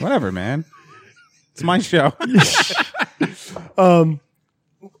hell. Whatever, man. It's my show. I'm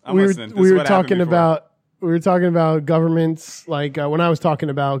we listening. This were is what happened talking before. about governments, like when I was talking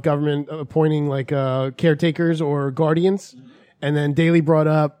about government appointing like caretakers or guardians, and then Daly brought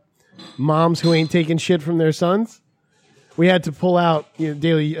up moms who ain't taking shit from their sons. We had to pull out,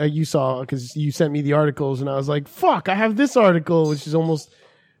 Daly, you saw, because you sent me the articles, and I was like, fuck, I have this article, which is almost,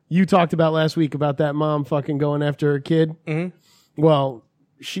 you talked about last week about that mom fucking going after her kid. Mm-hmm. Well,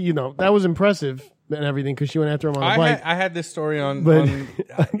 she, that was impressive and everything, because she went after him on the bike. I had this story on. But-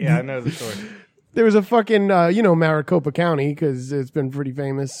 Yeah, I know the story. There was a fucking, Maricopa County, because it's been pretty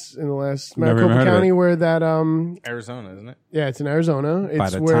famous in the last Never even Maricopa heard of County, it. where that, Arizona, isn't it? yeah, it's in Arizona. By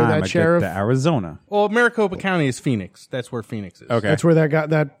It's the where time that I sheriff, get to Arizona. Well, Maricopa County is Phoenix. That's where Phoenix is. Okay. that's where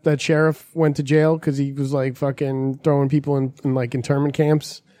that sheriff went to jail because he was like fucking throwing people in like internment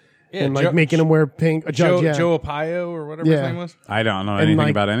camps Yeah, and like making them wear pink. A judge, yeah. Joe Arpaio or whatever Yeah. his name was. I don't know anything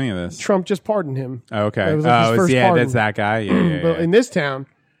like, about any of this. Trump just pardoned him. Okay. It was like his first pardon. that's that guy. Yeah. But in this town,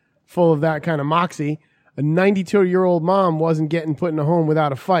 full of that kind of moxie, a 92-year-old mom wasn't getting put in a home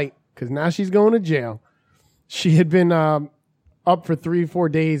without a fight because now she's going to jail. She had been up for 3-4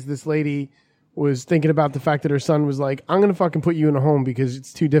 days. This lady was thinking about the fact that her son was like, I'm going to fucking put you in a home because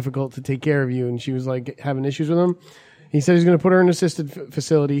it's too difficult to take care of you. And she was like having issues with him. He said he's going to put her in an assisted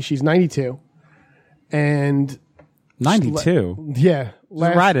facility. She's 92. And 92. yeah,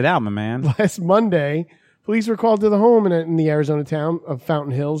 Just ride it out, my man. last Monday, police were called to the home in the Arizona town of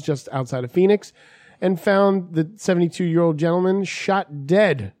Fountain Hills, just outside of Phoenix, and found the 72-year-old gentleman shot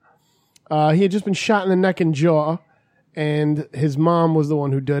dead. He had just been shot in the neck and jaw, and his mom was the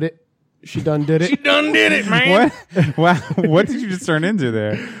one who did it. She done did She it. done did it, man. What? Wow. What did you just turn into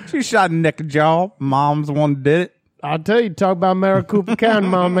there? She shot neck and jaw. Mom's the one that did it. I'll tell you, talk about Maricopa County,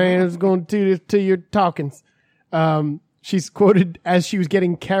 my man is going to do this to your talkings. She's quoted as she was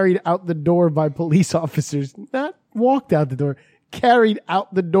getting carried out the door by police officers, not walked out the door, carried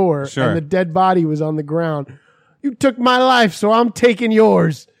out the door, Sure. and the dead body was on the ground. You took my life, so I'm taking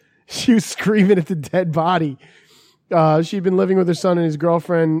yours. She was screaming at the dead body. She'd been living with her son and his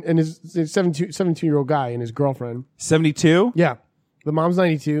girlfriend, and his 17-year-old guy and his girlfriend. 72? Yeah. The mom's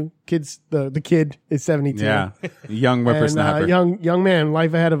 92. The kid is 72. Yeah. Young And whippersnapper. young man,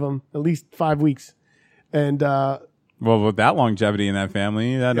 life ahead of him, at least 5 weeks. And Well, with that longevity in that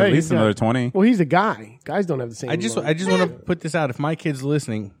family, that yeah, at least he's got- another 20. Well, he's a guy. Guys don't have the same. I just want to put this out. If my kid's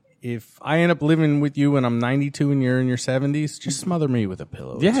listening, if I end up living with you when I'm 92 and you're in your 70s, just smother me with a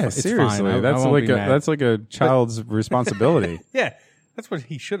pillow. Yeah, it's seriously. Fine. I That's won't like be a mad. that's like a child's responsibility. Yeah, that's what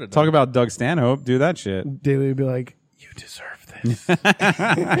he should have done. Talk about Doug Stanhope. Do that shit. Daily would be like, You deserve this.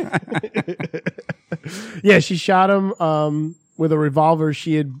 Yeah, she shot him with a revolver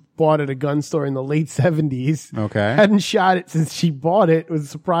she had bought at a gun store in the late 70s. Okay. Hadn't shot it since she bought it. Was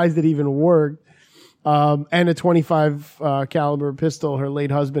surprised it even worked. And a 25 caliber pistol her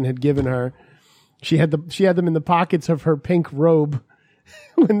late husband had given her. She had them in the pockets of her pink robe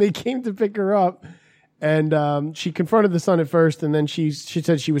when they came to pick her up. And she confronted the son at first, and then she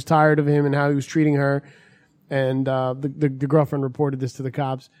said she was tired of him and how he was treating her. And the girlfriend reported this to the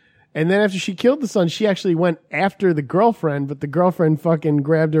cops. And then after she killed the son, she actually went after the girlfriend, but the girlfriend fucking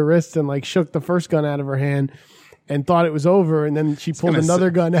grabbed her wrists and like shook the first gun out of her hand and thought it was over. And then she pulled another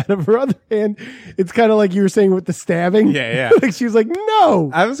gun out of her other hand. It's kind of like you were saying with the stabbing. Yeah. Like she was like,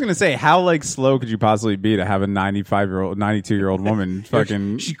 no. I was going to say, how like slow could you possibly be to have a 92-year-old woman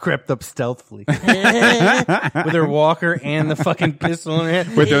fucking... She crept up stealthily with her walker and the fucking pistol in her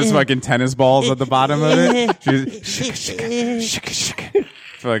hand. With those fucking tennis balls at the bottom of it. She's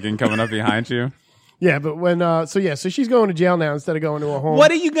fucking coming up behind you. Yeah, but when so she's going to jail now instead of going to a home. What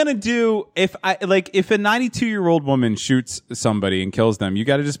are you gonna do if a 92-year-old woman shoots somebody and kills them? You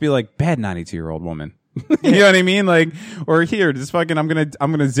got to just be like, bad 92-year-old woman. You know what I mean? Like, or here, just fucking, I'm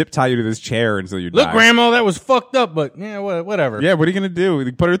gonna zip tie you to this chair until you die. Look, Grandma, that was fucked up, but yeah, whatever. Yeah, what are you gonna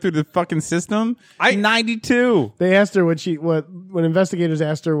do? Put her through the fucking system? 92. They asked her when investigators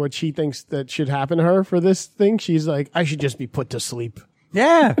asked her what she thinks that should happen to her for this thing. She's like, I should just be put to sleep.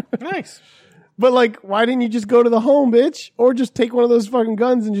 Yeah. Nice. But like, why didn't you just go to the home, bitch? Or just take one of those fucking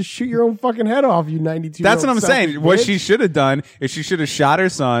guns and just shoot your own fucking head off, you 92. That's what I'm saying. Bitch. What she should have done is she should have shot her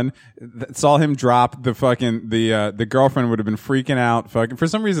son, saw him drop the fucking, the girlfriend would have been freaking out. Fucking, for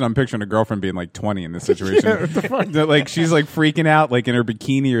some reason, I'm picturing a girlfriend being like 20 in this situation. Yeah, what the fuck? Like, she's like freaking out, like in her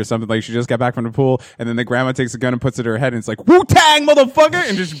bikini or something. Like, she just got back from the pool, and then the grandma takes a gun and puts it to her head, and it's like, Wu-Tang, motherfucker!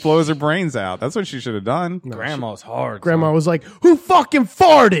 And just blows her brains out. That's what she should have done. Grandma's hard. Grandma was like, who fucking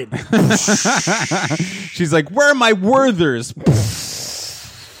farted? She's like, where are my Werthers?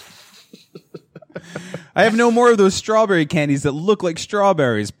 I have no more of those strawberry candies that look like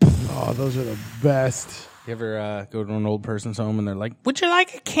strawberries. Oh, those are the best. You ever go to an old person's home and they're like, would you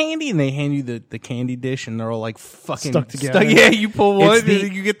like a candy? And they hand you the candy dish and they're all like fucking Stuck together. Yeah, you pull one It's the-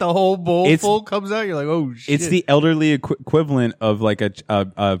 and you get the whole bowl it's- full comes out. You're like, oh shit. It's the elderly equivalent of like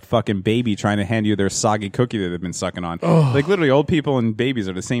a fucking baby trying to hand you their soggy cookie that they've been sucking on. Like literally, old people and babies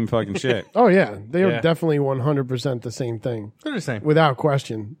are the same fucking shit. Oh yeah, they are Yeah. definitely 100% the same thing, They're the same. without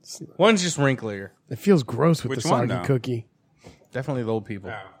question. One's just wrinklier. It feels gross with Which the one, soggy though? cookie. Definitely the old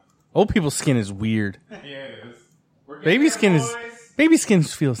people. Old people's skin is weird. Yeah, it is. Baby skin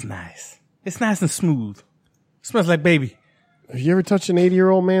feels nice. It's nice and smooth. Smells like baby. Have you ever touched an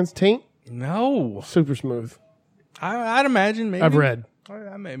 80-year-old man's taint? No. Super smooth. I'd imagine maybe. I've read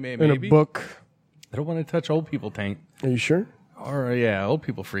Maybe. in a book. I don't want to touch old people taint. Are you sure? Or yeah, old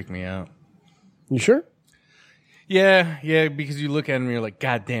people freak me out. You sure? Yeah, because you look at them and you're like,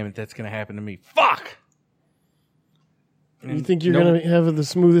 God damn it, that's gonna happen to me. Fuck. You think you're gonna have the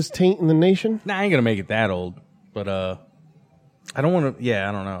smoothest taint in the nation? Nah, I ain't gonna make it that old, but I don't want to. Yeah,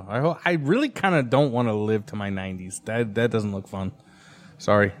 I don't know. I really kind of don't want to live to my 90s. That doesn't look fun.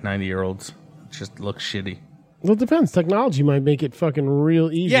 Sorry, 90-year-olds. It just looks shitty. Well, it depends. Technology might make it fucking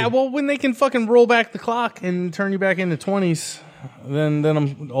real easy. Yeah, well, when they can fucking roll back the clock and turn you back into 20s, then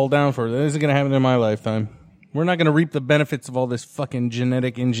I'm all down for it. That isn't gonna happen in my lifetime. We're not gonna reap the benefits of all this fucking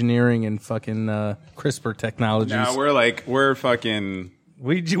genetic engineering and fucking CRISPR technologies. No, we're fucking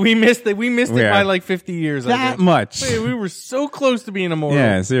We missed it. We missed it Yeah. by like 50 years. I that guess. much. Wait, we were so close to being immortal.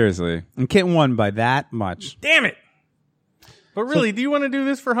 Yeah, seriously. And Kitten won by that much. Damn it. But really, do you want to do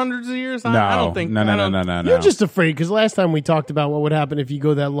this for hundreds of years? No, I don't think. No. You're just afraid because last time we talked about what would happen if you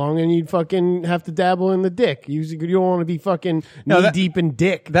go that long and you'd fucking have to dabble in the dick. You don't want to be fucking knee deep in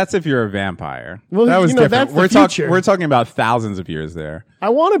dick. That's if you're a vampire. Well, that was you know, different. that's the future. We're talking about thousands of years there. I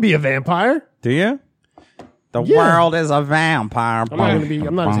want to be a vampire. Do you? The Yeah. world is a vampire. I'm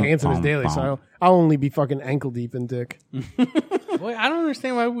not as handsome as Daly, so I'll only be fucking ankle deep in dick. Wait, I don't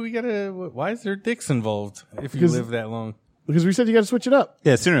understand why we gotta. Why is there dicks involved if you Because- live that long? Because we said you got to switch it up.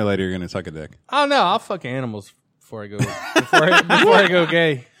 Yeah, sooner or later you're gonna suck a dick. Oh no, I'll fuck animals before I go. Before I go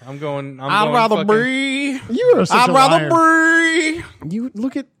gay, I'm going. I'd rather be. You are such I'd a rather liar. be. You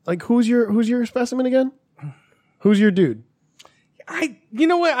look at like who's your specimen again? Who's your dude? You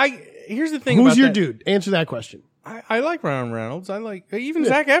know what? Here's the thing. Who's about your that. dude? Answer that question. I like Ryan Reynolds. I like even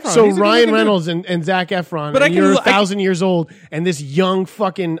Zac Efron. So He's a Ryan good-looking Reynolds and Zac Efron, But and I can you're lo- I 1,000 years old, and this young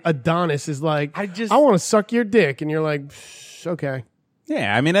fucking Adonis is like, I want to suck your dick, and you're like, "Psh, okay.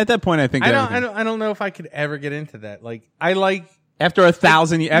 Yeah, I mean at that point I think I everything- don't know if I could ever get into that. Like I like After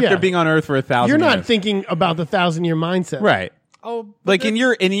 1,000, after Yeah. being on Earth for 1,000 You're years. not thinking about the 1,000-year mindset. Right. Oh, Like in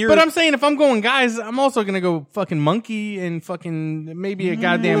your But I'm saying if I'm going guys, I'm also gonna go fucking monkey and fucking maybe a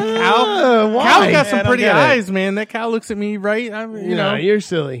goddamn cow. Why? Cow's got I some don't pretty get it. eyes, man. That cow looks at me right. You know. You're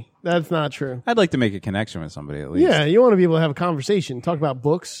silly. That's not true. I'd like to make a connection with somebody at least. Yeah, you want to be able to have a conversation, talk about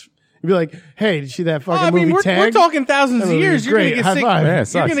books. You'd be like, "Hey, did you see that fucking I mean, movie we're Tag?" talking thousands That of movie years. was You're gonna great. get High sick. five. Yeah, it You're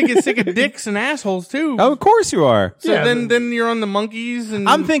sucks. gonna get sick of dicks and assholes too. Oh, of course you are. So Yeah, then you're on the monkeys and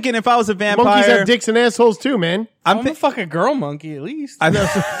I'm thinking if I was a vampire, Monkeys have dicks and assholes too, man. I'm gonna fuck a girl monkey at least. I'm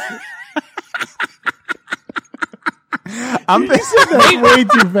thinking. That's way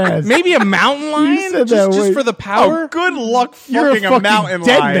too fast. Maybe a mountain lion said that just way- for the power. Oh, good luck You're a fucking a fucking mountain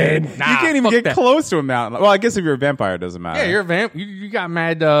dead lion. man. You Nah, can't even fuck get that. close to a mountain lion. Well, I guess if you're a vampire, it doesn't matter. Yeah, you're a vamp. You got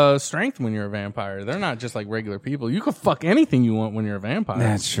mad strength when you're a vampire. They're not just like regular people. You could fuck anything you want when you're a vampire.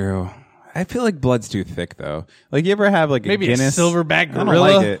 That's true. I feel like blood's too thick, though. Like, you ever have, like, Maybe a Guinness? a silverback I don't gorilla.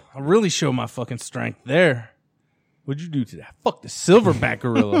 like it. I'll really show my fucking strength there. What'd you do to that? Fuck the silverback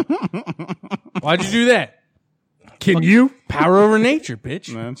gorilla. Why'd you do that? Can you? Power over nature,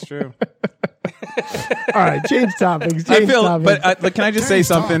 bitch. That's true. All right, change topics. I Change feel, topics. but like, can I just say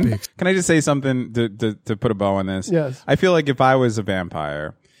something? Can I just say something to put a bow on this? Yes. I feel like if I was a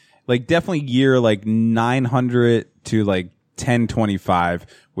vampire, like definitely year like 900 to like 1025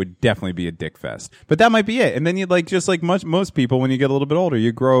 would definitely be a dick fest. But that might be it. And then you like just like most people when you get a little bit older,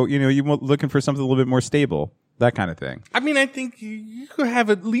 you grow. You know, you're looking for something a little bit more stable. That kind of thing. I mean, I think you could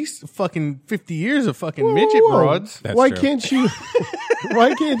have at least fucking 50 years of fucking midget Whoa. broads. That's Why true. can't you?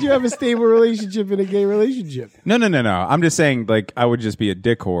 Why can't you have a stable relationship in a gay relationship? No. I'm just saying, like, I would just be a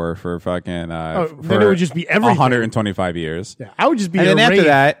dick whore for fucking. then it would just be everything. 125 years. Yeah, I would just be. And then a after rave.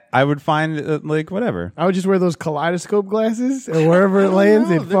 that, I would find like whatever. I would just wear those kaleidoscope glasses, and wherever it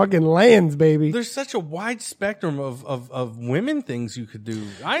lands, it fucking lands, baby. There's such a wide spectrum of women things you could do.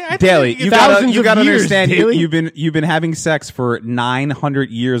 I think Daily, you you could- gotta thousands of years, understand. Daily. You've been having sex for 900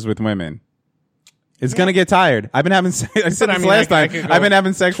 years with women. It's gonna get tired. I've been having sex. I said But I this mean, last I time. could go I've been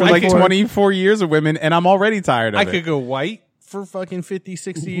having sex for like 24 years with women, and I'm already tired of I it. could go white for fucking 50,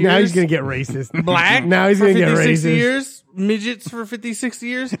 60 years. Now he's gonna get racist. black. Now he's for gonna 50, get 60 racist. years. Midgets for 50, 60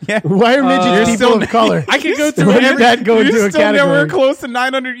 years. Why are midgets people of color? I could go through When did every. that go into You're a still nowhere category? close to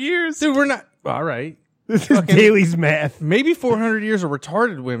 900 years. Dude, we're not. All right. This is Daly's math. Maybe 400 years of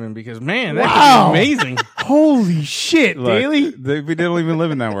retarded women because, man, that Wow. could be amazing. Holy shit, Look, Daly! we don't even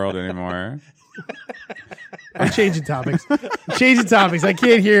live in that world anymore. I'm changing topics. Changing topics. I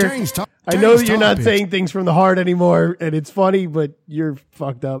can't hear. I know that you're not saying things from the heart anymore, and it's funny, but you're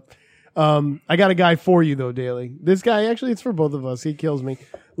fucked up. I got a guy for you though, Daly. This guy actually, it's for both of us. He kills me.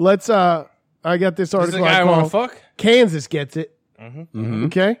 Let's. I got this Is the article. guy I I want to call fuck? Kansas gets it. Mm-hmm.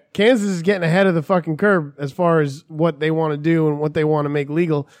 Okay, Kansas is getting ahead of the fucking curve as far as what they want to do and what they want to make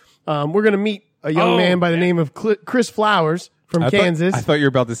legal. We're gonna meet a young man by the name of Chris Flowers from Kansas. I thought you were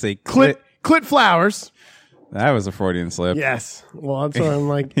about to say Clit Flowers. That was a Freudian slip. Yes. Well, I'm sorry. I'm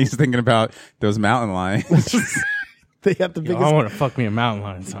like, He's thinking about those mountain lions. they got the biggest. I want to fuck me a mountain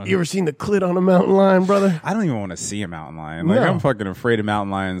lion, son. You ever seen the clit on a mountain lion, brother? I don't even want to see a mountain lion. Like, No. I'm fucking afraid of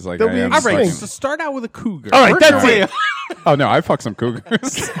mountain lions. Like, They'll I be am. All right, Swing. so start out with a cougar. All right, Work that's your way it. up. Oh no, I fuck some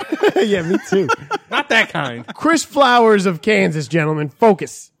cougars. Yeah, me too. Not that kind. Chris Flowers of Kansas, gentlemen,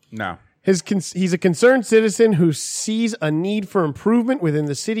 focus. No. He's a concerned citizen who sees a need for improvement within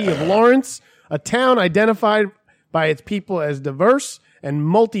the city of Lawrence, a town identified by its people as diverse and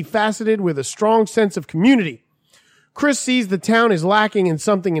multifaceted with a strong sense of community. Chris sees the town is lacking in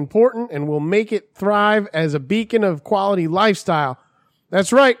something important and will make it thrive as a beacon of quality lifestyle.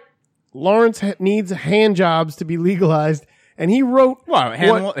 That's right. Lawrence needs hand jobs to be legalized, and he wrote Wow,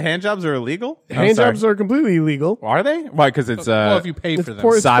 hand jobs are illegal? hand jobs are completely illegal. Are they? Why? Because it's Well, if you pay It's for them.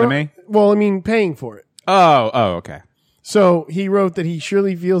 for- it's sodomy? Well, I mean, paying for it. Oh, okay. So he wrote that he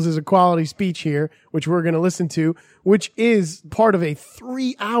surely feels is a quality speech here, which we're going to listen to, which is part of a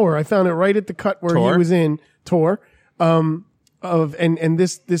 3-hour. I found it right at the cut where Tour? he was in tour.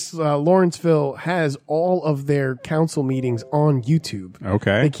 This Lawrenceville has all of their council meetings on YouTube.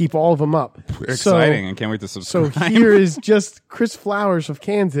 Okay. They keep all of them up. Exciting. I can't wait to So subscribe. here is just Chris Flowers of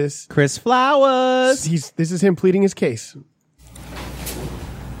Kansas. Chris Flowers. This is him pleading his case.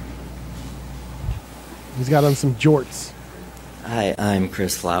 He's got on some jorts. Hi, I'm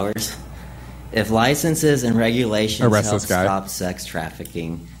Chris Flowers. If licenses and regulations Arrest help this guy. stop sex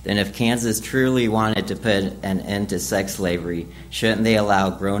trafficking, then if Kansas truly wanted to put an end to sex slavery, shouldn't they allow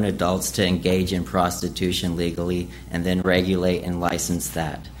grown adults to engage in prostitution legally and then regulate and license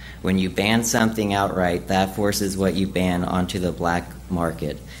that? When you ban something outright, that forces what you ban onto the black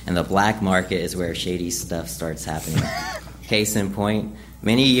market. And the black market is where shady stuff starts happening. Case in point,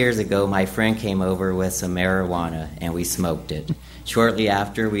 many years ago, my friend came over with some marijuana, and we smoked it. Shortly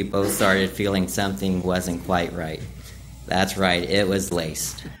after, we both started feeling something wasn't quite right. That's right, it was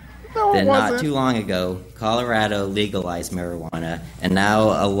laced. No, Then it wasn't. not too long ago, Colorado legalized marijuana, and now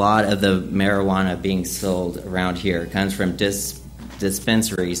a lot of the marijuana being sold around here comes from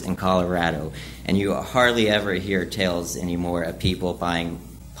dispensaries in Colorado, and you hardly ever hear tales anymore of people buying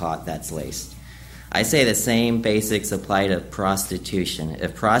pot that's laced. I say the same basics apply to prostitution.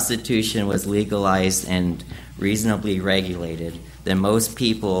 If prostitution was legalized and reasonably regulated, then most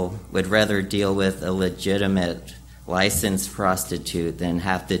people would rather deal with a legitimate licensed prostitute than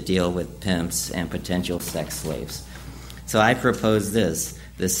have to deal with pimps and potential sex slaves. So I propose this.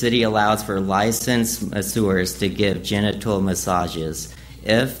 The city allows for licensed masseurs to give genital massages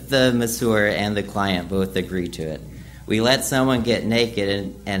if the masseur and the client both agree to it. We let someone get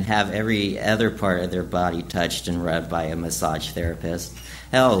naked and have every other part of their body touched and rubbed by a massage therapist.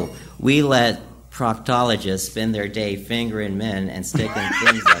 Hell, we let proctologists spend their day fingering men and sticking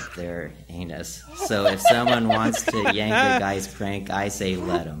things up their anus. So if someone wants to yank a guy's crank, I say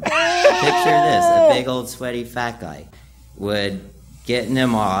let him. Picture this, a big old sweaty fat guy. Would getting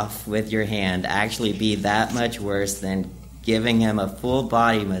him off with your hand actually be that much worse than giving him a full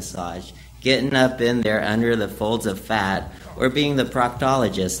body massage, getting up in there under the folds of fat, or being the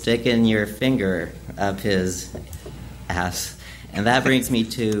proctologist sticking your finger up his ass? And that brings me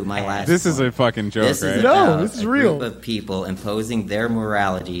to my last This point. is a fucking joke, This right? is No, about this is a real. group of people imposing their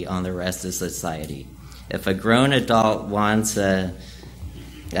morality on the rest of society. If a grown adult wants a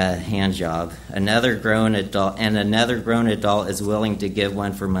hand job, another grown adult is willing to give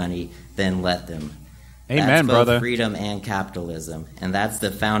one for money, then let them. Amen, That's both brother. freedom and capitalism, and that's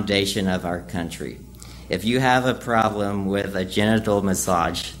the foundation of our country. If you have a problem with a genital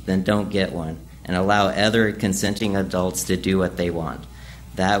massage, then don't get one, and allow other consenting adults to do what they want.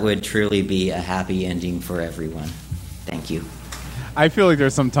 That would truly be a happy ending for everyone. Thank you. I feel like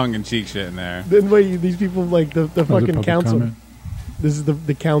there's some tongue-in-cheek shit in there. Then wait, these people like the fucking public council. comment? This is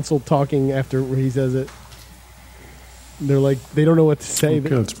the council talking after he says it. They're like they don't know what to say.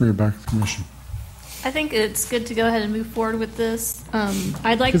 Okay, let's bring it back to the commission. I think it's good to go ahead and move forward with this.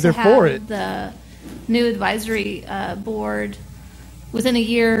 I'd like 'Cause to they're for it. have the new advisory board within a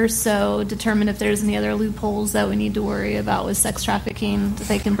year or so determine if there's any other loopholes that we need to worry about with sex trafficking, that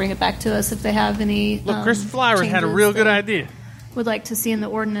they can bring it back to us if they have any. Look, Chris Flowers had a changes real good they idea. Would like to see in the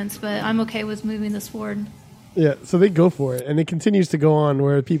ordinance, but I'm okay with moving this forward. Yeah, so they go for it, and it continues to go on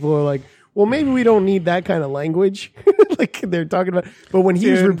where people are like, "Well, maybe we don't need that kind of language." Like they're talking about, but when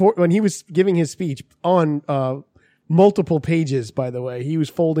he was when he was giving his speech on multiple pages, by the way, he was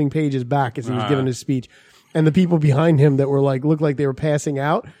folding pages back as he was giving his speech, and the people behind him that were like looked like they were passing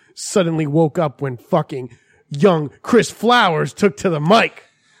out suddenly woke up when fucking young Chris Flowers took to the mic.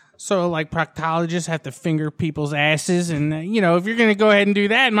 So, like, proctologists have to finger people's asses, and, if you're going to go ahead and do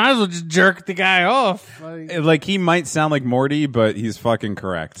that, might as well just jerk the guy off. Like, he might sound like Morty, but he's fucking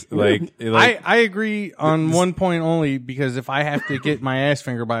correct. I agree on one point only, because if I have to get my ass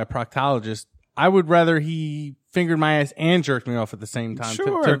fingered by a proctologist, I would rather he fingered my ass and jerked me off at the same time.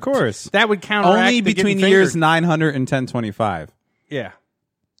 Sure, of course. That would counteract only the between getting years fingered. 900 and 1025. Yeah.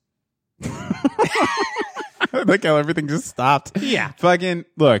 I like how everything just stopped. Yeah. Fucking,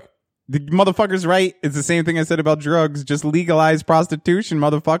 look, the motherfucker's right. It's the same thing I said about drugs. Just legalize prostitution,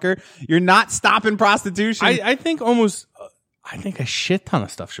 motherfucker. You're not stopping prostitution. I think I think a shit ton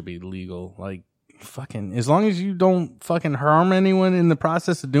of stuff should be legal. Like, fucking, as long as you don't fucking harm anyone in the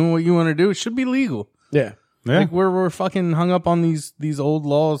process of doing what you want to do, it should be legal. Yeah. Like, we're fucking hung up on these old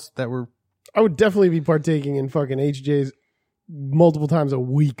laws that were. I would definitely be partaking in fucking HJs multiple times a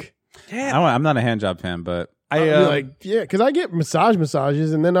week. Yeah. I'm not a hand job fan, but because I get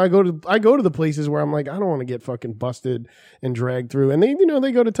massages, and then I go to the places where I'm like, I don't want to get fucking busted and dragged through, and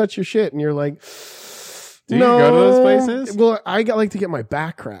they go to touch your shit, and you're like, do you go to those places? Well, I like to get my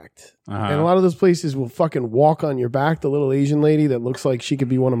back cracked, and a lot of those places will fucking walk on your back. The little Asian lady that looks like she could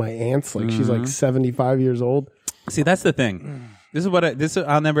be one of my aunts, like she's like 75 years old. See, that's the thing. This is what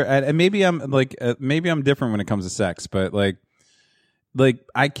I'll never. And maybe I'm like, maybe I'm different when it comes to sex, but like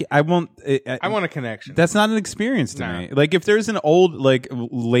I won't. I want a connection. That's not an experience to me. Like if there's an old like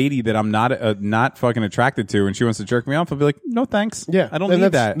lady that I'm not fucking attracted to, and she wants to jerk me off, I'll be like, no thanks. Yeah, I don't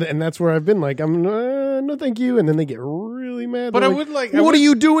need that. And that's where I've been like, I'm no thank you, and then they get really mad. But They're I would like. What are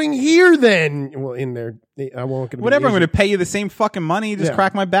you doing here then? Well, in there, I won't. Whatever. I'm going to pay you the same fucking money. Just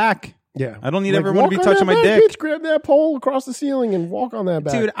crack my back. Yeah, I don't need like, everyone to be walk on touching that my back, dick. Bitch, grab that pole across the ceiling and walk on that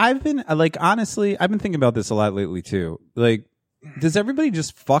back. Dude, I've been like honestly, I've been thinking about this a lot lately too. Like does everybody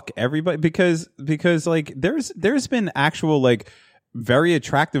just fuck everybody? Because like there's been actual like very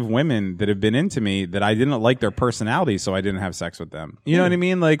attractive women that have been into me that I didn't like their personality, so I didn't have sex with them. You know what I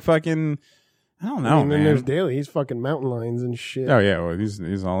mean? Like fucking, I don't know, man. Then there's Daly. He's fucking mountain lions and shit. Oh yeah, well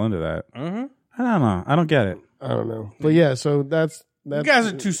he's all into that. Mm-hmm. I don't know. I don't get it. I don't know. But yeah, so that's you guys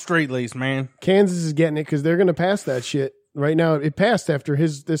are too straight laced, man. Kansas is getting it because they're going to pass that shit right now. It passed after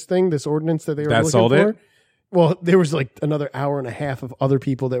this ordinance that they were That looking sold for. it? Well, there was like another hour and a half of other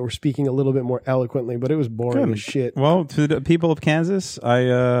people that were speaking a little bit more eloquently, but it was boring as shit. Well, to the people of Kansas, I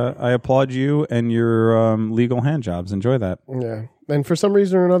applaud you and your legal hand jobs. Enjoy that. Yeah. And for some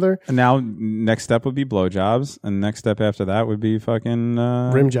reason or another, And now, next step would be blowjobs, and next step after that would be fucking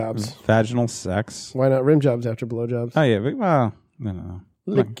rim jobs. vaginal sex. Why not rim jobs after blow jobs? Oh yeah, but, well, no.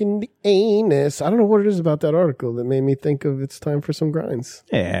 Licking the anus. I don't know what it is about that article that made me think of it's time for some grinds.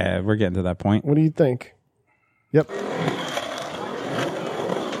 Yeah, we're getting to that point. What do you think? Yep.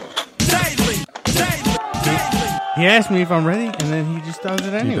 He asked me if I'm ready, and then he just does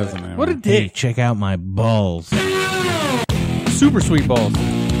it anyway. does it anyway. What a dick. Hey, check out my balls. Super sweet balls.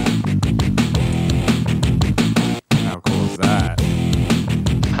 How cool is that?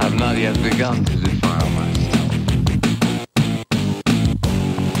 I've not yet begun to defile myself.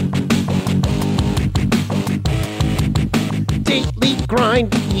 Daily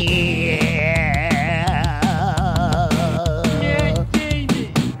grind.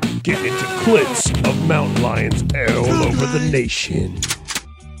 Get into clips of mountain lions all over the nation.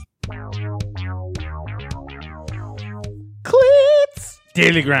 Clips.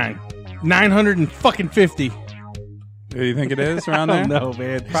 Daily grind. 950. Do you think it is around I there? don't know,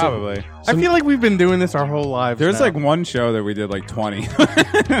 man. Probably. I feel like we've been doing this our whole lives. There's now. like one show that we did like 20.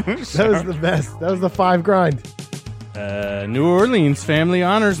 That was the best. That was the 5 grind. New Orleans family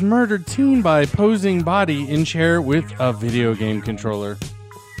honors murdered teen by posing body in chair with a video game controller.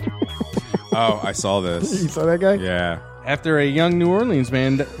 Oh, I saw You this. saw that guy? Yeah. After a young New Orleans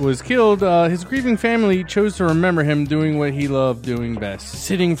man was killed, his grieving family chose to remember him doing what he loved doing best,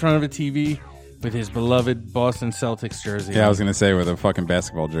 sitting in front of a TV with his beloved Boston Celtics jersey. Yeah, I was going to say with a fucking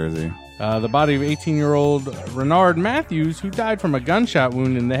basketball jersey. The body of 18-year-old Renard Matthews, who died from a gunshot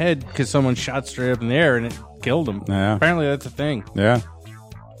wound in the head because someone shot straight up in the air and it killed him. Yeah. Apparently that's a thing. Yeah.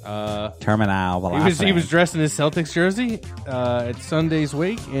 Terminal He velocity. was dressed in his Celtics jersey at Sunday's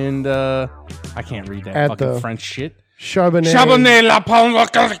wake, and I can't read that At fucking the- French shit. Charbonnet. Charbonnet la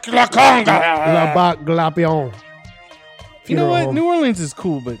Conga. La Bac Glapion. You know what? Home. New Orleans is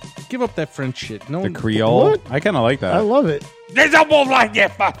cool, but give up that French shit. No The one. Creole. What? I kind of like that. I love it.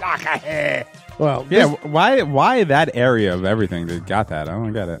 Well, Yeah, why that area of everything that got that? I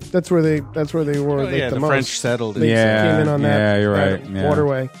don't get it. that's where they were. Oh, like, yeah, the most. French settled They it. Yeah, came in on that. yeah, you're that right, yeah.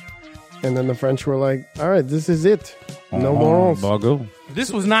 waterway, and then the French were like, "All right, this is it. No more." Bagu.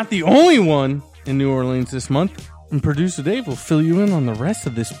 This was not the only one in New Orleans this month, and producer Dave will fill you in on the rest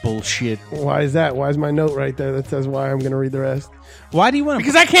of this bullshit. Why is that? Why is my note right there that says why I'm going to read the rest? Why do you want to?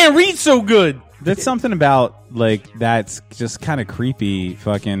 Because I can't read so good. There's something about like that's just kind of creepy.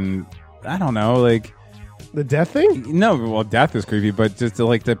 Fucking, I don't know. Like, The death thing? no, well, death is creepy, but just to,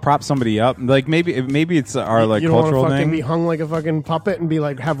 like to prop somebody up. Like maybe it's our like you don't cultural want to fucking thing. be hung like a fucking puppet and be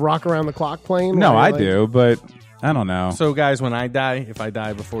like have rock around the clock playing? No, while I you're, like- do, but I don't know. So, guys, when I die, if I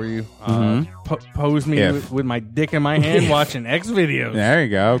die before you, pose me If. with my dick in my hand watching X videos. There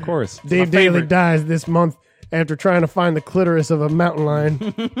you go. Of course. Dave my Daly favorite. dies this month after trying to find the clitoris of a mountain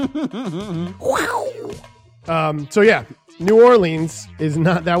lion. So yeah, New Orleans is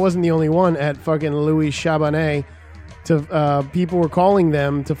not. That wasn't the only one at fucking Louis Charbonnet. People were calling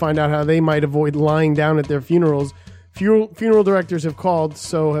them to find out how they might avoid lying down at their funerals. Funeral directors have called,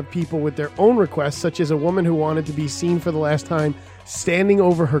 so have people with their own requests, such as a woman who wanted to be seen for the last time standing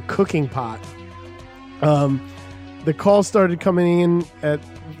over her cooking pot. The call started coming in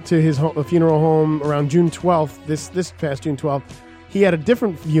to his funeral home around June 12th, this past June 12th. He had a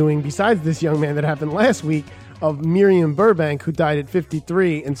different viewing besides this young man that happened last week of Miriam Burbank, who died at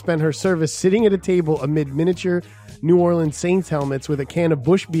 53 and spent her service sitting at a table amid miniature New Orleans Saints helmets with a can of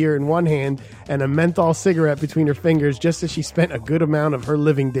Busch beer in one hand and a menthol cigarette between her fingers, just as she spent a good amount of her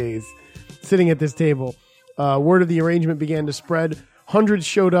living days sitting at this table. Word of the arrangement began to spread. Hundreds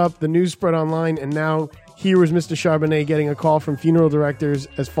showed up, the news spread online, and now here was Mr. Charbonnet getting a call from funeral directors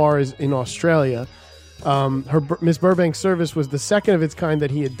as far as in Australia. Miss Burbank's service was the second of its kind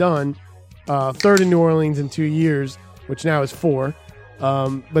that he had done, third in New Orleans in 2 years, which now is 4.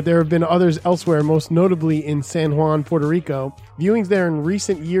 But there have been others elsewhere, most notably in San Juan, Puerto Rico. Viewings there in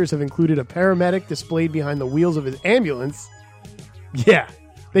recent years have included a paramedic displayed behind the wheels of his ambulance. Yeah,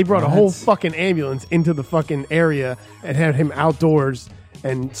 They brought a whole fucking ambulance into the fucking area and had him outdoors.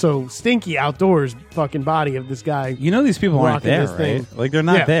 And so stinky outdoors fucking body of this guy. You know these people aren't rocking there, this thing. right? Like they're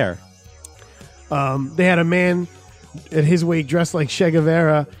not there. They had a man at his wake dressed like Che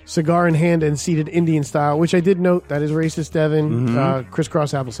Guevara, cigar in hand and seated Indian style, which I did note that is racist, Devin.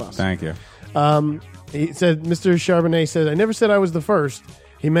 Crisscross applesauce. Thank you. He said, Mr. Charbonnet said, I never said I was the first.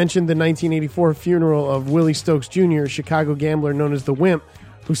 He mentioned the 1984 funeral of Willie Stokes Jr., a Chicago gambler known as the Wimp,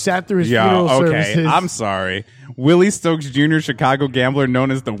 who sat through his funeral services. I'm sorry. Willie Stokes Jr., Chicago gambler known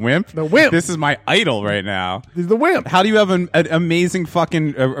as the Wimp? The Wimp. This is my idol right now. He's the Wimp. How do you have an amazing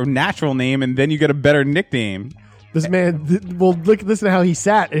fucking natural name and then you get a better nickname? This man, well, listen to how he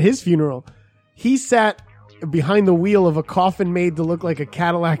sat at his funeral. He sat behind the wheel of a coffin made to look like a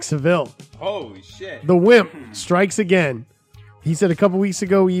Cadillac Seville. Holy shit. The Wimp strikes again. He said a couple weeks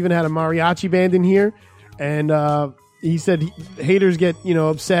ago he even had a mariachi band in here, and he said haters get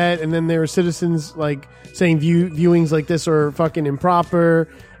upset, and then there are citizens like saying viewings like this are fucking improper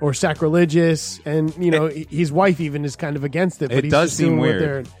or sacrilegious, and his wife even is kind of against it. But It he's does just seem doing what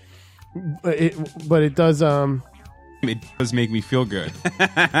weird. but it does. It does make me feel good.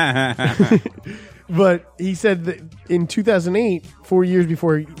 But he said that in 2008, 4 years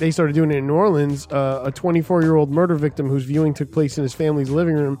before they started doing it in New Orleans, a 24-year-old murder victim whose viewing took place in his family's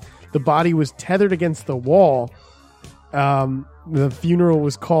living room, the body was tethered against the wall. The funeral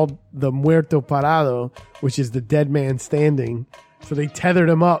was called the Muerto Parado, which is the dead man standing. So they tethered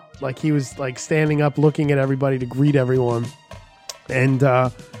him up like he was like standing up, looking at everybody to greet everyone. And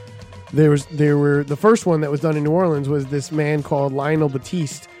the first one that was done in New Orleans was this man called Lionel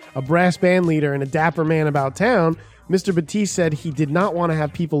Batiste, a brass band leader and a dapper man about town. Mr. Batiste said he did not want to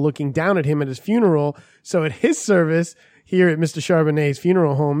have people looking down at him at his funeral. So at his service here at Mr. Charbonnet's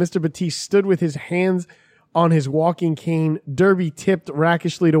funeral home, Mr. Batiste stood with his hands on his walking cane, derby tipped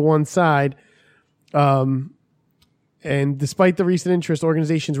rakishly to one side. And despite the recent interest,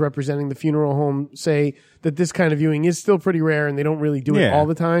 organizations representing the funeral home say that this kind of viewing is still pretty rare and they don't really do it all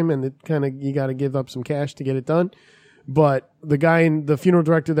the time. And it you got to give up some cash to get it done. But the the funeral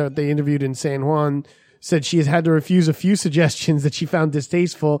director that they interviewed in San Juan said she has had to refuse a few suggestions that she found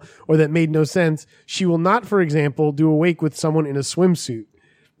distasteful or that made no sense. She will not, for example, do a wake with someone in a swimsuit.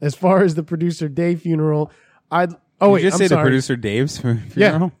 As far as the producer Dave funeral, Did you just say the producer Dave's funeral?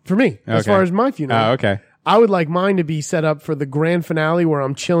 Yeah, for me. As far as my funeral. Oh, okay. I would like mine to be set up for the grand finale where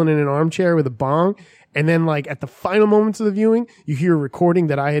I'm chilling in an armchair with a bong. And then like at the final moments of the viewing, you hear a recording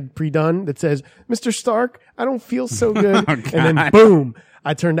that I had pre-done that says, Mr. Stark, I don't feel so good. And then boom,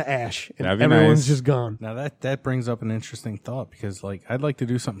 I turn to ash and everyone's just gone. Now that brings up an interesting thought because like I'd like to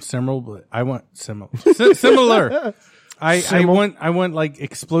do something similar, but I want similar. I want like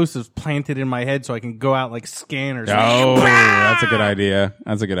explosives planted in my head so I can go out like scanners. Oh, that's a good idea.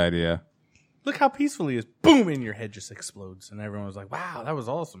 That's a good idea. Look how peaceful he is. Boom, and your head just explodes. And everyone was like, wow, that was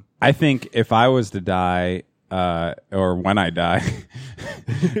awesome. I think if I was to die, or when I die,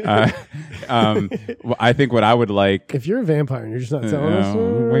 I think what I would like. If you're a vampire and you're just not telling us,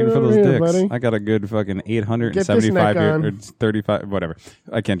 waiting for those dicks. Buddy. I got a good fucking 875 or 35, whatever.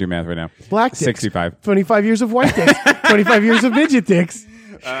 I can't do math right now. Black dicks. 65. 25 years of white dicks. 25 years of midget dicks.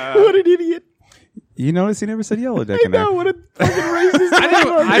 What an idiot. You notice he never said yellow dick in there. I know, what a fucking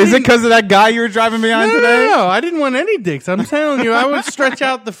racist. Is it because of that guy you were driving behind today? No, I didn't want any dicks. I'm telling you, I would stretch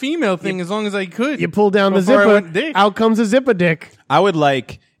out the female thing as long as I could. You pull down the zipper, out comes a zipper dick. I would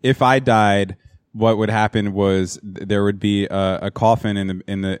like, if I died, what would happen was there would be a coffin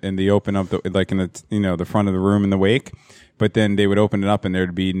in the open up, like in the, the front of the room in the wake. But then they would open it up and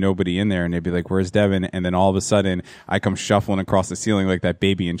there'd be nobody in there and they'd be like, where's Devin? And then all of a sudden I come shuffling across the ceiling like that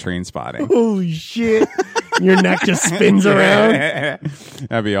baby in Train Spotting. Holy shit. Your neck just spins around.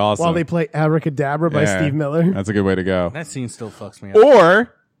 That'd be awesome. While they play Abracadabra by Steve Miller. That's a good way to go. That scene still fucks me up.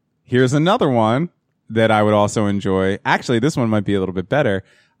 Or here's another one that I would also enjoy. Actually, this one might be a little bit better.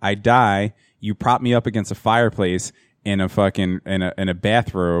 I die. You prop me up against a fireplace in a fucking, in a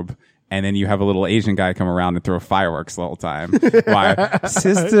bathrobe. And then you have a little Asian guy come around and throw fireworks the whole time. Why?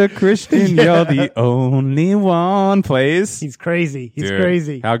 Sister Christian, you're the only one plays. He's crazy. He's Dude,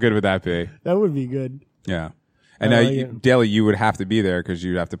 crazy. How good would that be? That would be good. Yeah. And now, Daly, you would have to be there because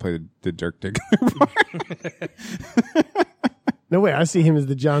you'd have to play the Dirk Diggler part. No way. I see him as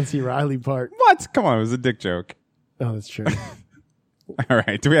the John C. Reilly part. What? Come on. It was a dick joke. Oh, that's true. All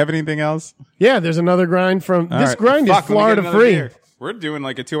right. Do we have anything else? Yeah, there's another grind from... This grind is Florida free. Beer. We're doing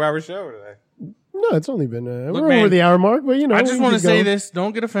like a 2-hour show today. No, it's only been... we're over the hour mark, but I just want to say this.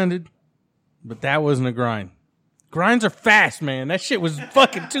 Don't get offended. But that wasn't a grind. Grinds are fast, man. That shit was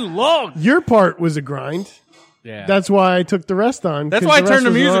fucking too long. Your part was a grind. Yeah. That's why I took the rest on. That's 'cause why I the rest turned the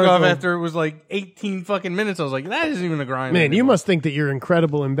was an music off article. after it was like 18 fucking minutes. I was like, that isn't even a grind. Man, you anymore. must think that you're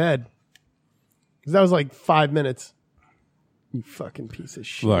incredible in bed. 'Cause that was like 5 minutes. You fucking piece of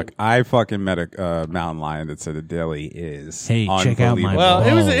shit. Look, I fucking met a mountain lion that said the daily is Hey, check out my unbelievable.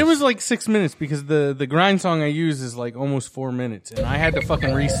 Well, it was like 6 minutes because the grind song I use is like almost 4 minutes, and I had to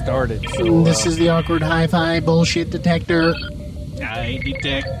fucking restart it. So, This is the awkward hi-fi bullshit detector. I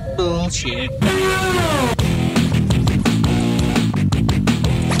detect bullshit.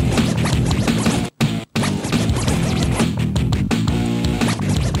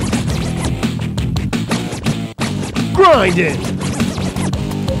 Grind it.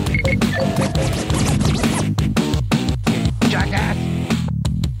 Jackass.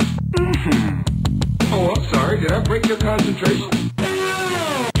 Oh, I'm sorry. Did I break your concentration?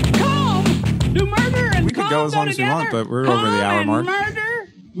 Do murder and We could go as long as you want, but we're over the hour mark.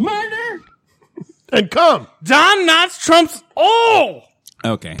 Murder. And come. Don Knotts trumps all.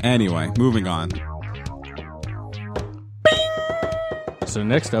 Okay, anyway, moving on. So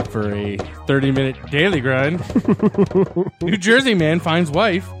next up for a 30-minute daily grind, New Jersey man finds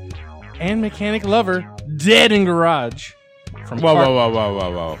wife and mechanic lover dead in garage. From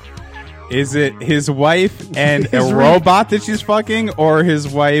Whoa. Is it his wife and a His robot that she's fucking, or his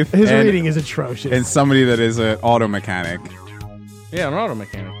wife His and, reading is atrocious. and somebody that is an auto mechanic? Yeah, an auto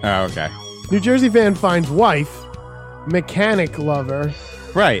mechanic. Oh, okay. New Jersey fan finds wife, mechanic lover,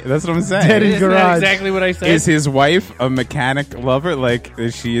 Right, that's what I'm saying. dead in Isn't that garage. exactly what I said? Is his wife a mechanic lover? Like,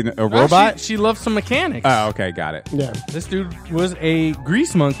 is she a No, robot? She loves some mechanics. Oh, okay, got it. Yeah. This dude was a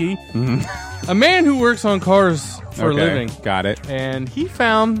grease monkey, a man who works on cars for a Okay, living. got it. And he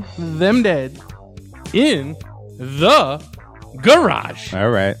found them dead in the garage All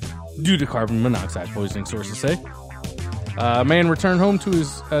right. due to carbon monoxide poisoning, sources say. A man returned home to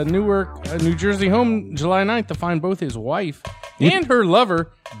his Newark, New Jersey home July 9th to find both his wife and her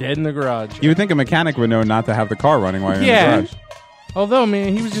lover dead in the garage. You would think a mechanic would know not to have the car running while you're Yeah. in the garage. Although,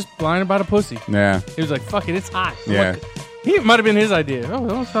 man, he was just blind about a pussy. Yeah. He was like, fuck it, it's hot. Yeah. He might have been his idea.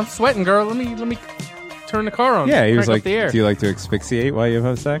 Oh, I'm sweating, girl. Let me turn the car on. Yeah, he was Crank like, up the air. do you like to asphyxiate while you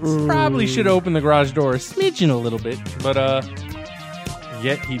have sex? Probably should have opened the garage door a smidgen a little bit, but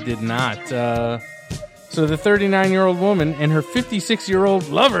yet he did not. So the 39-year-old woman and her 56-year-old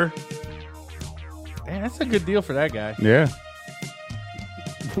lover. Man, that's a good deal for that guy. Yeah.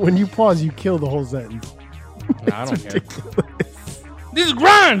 When you pause, you kill the whole sentence. Nah, I don't care. This is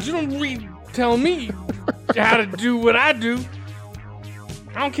grinds. You don't tell me how to do what I do.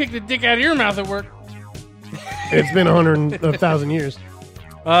 I don't kick the dick out of your mouth at work. It's been 1,000 years.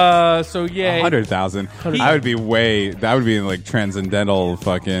 So yeah, 100,000. I would be that would be like transcendental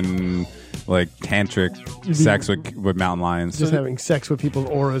fucking like tantric sex with mountain lions. Just having sex with people's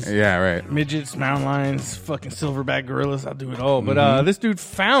auras. Yeah, right. midgets, mountain lions, fucking silverback gorillas. I'll do it all. But this dude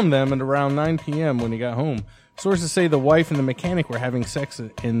found them at around 9 p.m. when he got home. Sources say the wife and the mechanic were having sex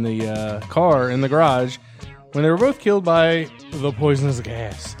in the car in the garage when they were both killed by the poisonous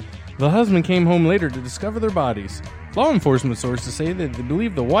gas. The husband came home later to discover their bodies. Law enforcement sources say that they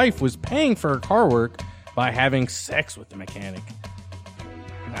believe the wife was paying for her car work by having sex with the mechanic.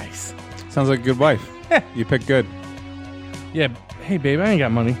 Nice. Sounds like a good wife. You picked good. Yeah, hey babe, I ain't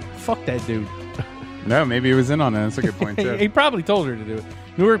got money. Fuck that dude. No, maybe he was in on it. That's a good point, too. He probably told her to do it.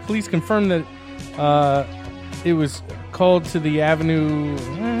 Newark police confirmed that it was called to the avenue.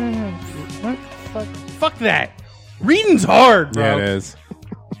 What the fuck? Fuck that. Reading's hard, bro. Yeah, it is.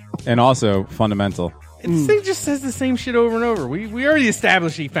 And also fundamental. It just says the same shit over and over. We already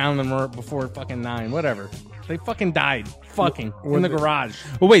established he found them before fucking 9. Whatever. They fucking died. Fucking. In the garage.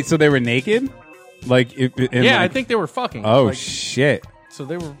 Well, wait, so they were naked? Like, I think they were fucking. Oh, like, shit. So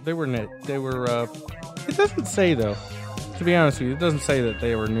they were it doesn't say though. To be honest with you, it doesn't say that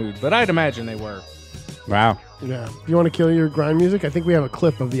they were nude, but I'd imagine they were. Wow. Yeah. You want to kill your grind music? I think we have a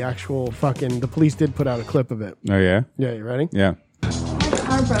clip of the actual fucking... The police did put out a clip of it. Oh, yeah? Yeah, you ready? Yeah. My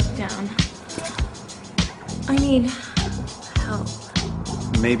car broke down. I need help.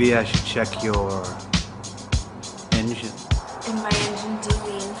 Maybe I should check your engine. And my engine did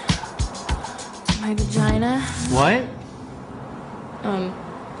lead to my vagina. What?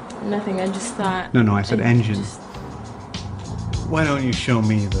 Nothing. I just thought. No, I said engine. Why don't you show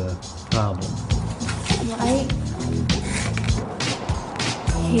me the problem? Right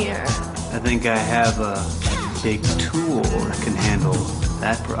here. I think I have a big tool that can handle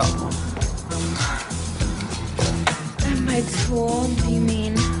that problem. And by tool, do you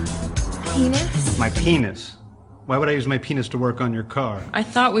mean penis? My penis. Why would I use my penis to work on your car? I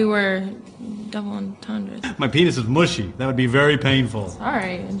thought we were double entendres. My penis is mushy. That would be very painful.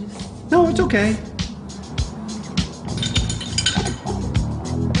 Sorry, I just. No, it's okay.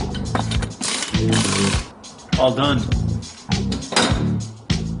 All done.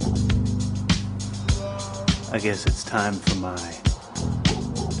 I guess it's time for my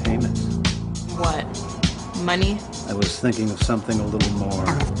payment. What? Money? I was thinking of something a little more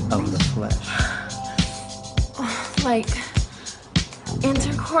of the flesh. Like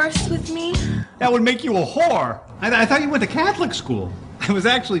intercourse with me? That would make you a whore. I thought you went to Catholic school. I was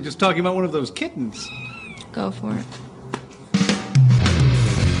actually just talking about one of those kittens. Go for it.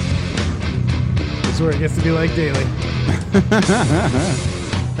 This is where it gets to be like Daly.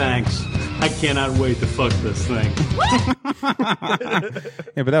 Thanks. I cannot wait to fuck this thing.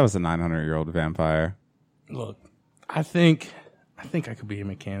 Yeah, but that was a 900-year-old vampire. Look, I think I could be a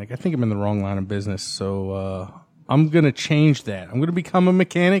mechanic. I think I'm in the wrong line of business, so I'm gonna change that. I'm gonna become a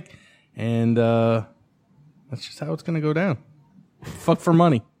mechanic, and that's just how it's gonna go down. Fuck for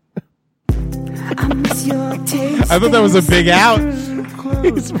money. I thought that was a big out.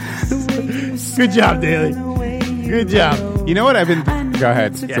 Good job, Daly. Good job. You know what I've been? Go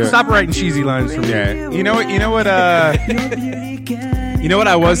ahead. Yeah, stop writing cheesy lines for me. Yeah. You know what? You know what? You know what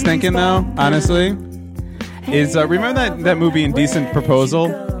I was thinking though. Honestly, is remember that movie Indecent Proposal,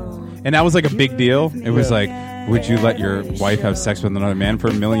 and that was like a big deal. It was like, would you let your wife have sex with another man for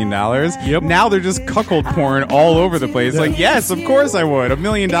 $1 million? Yep. Now they're just cuckold porn all over the place. Like, yes, of course I would. $1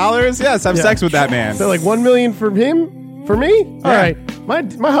 million? Yes, have sex with that man. So like $1 million for him? For me? All right. My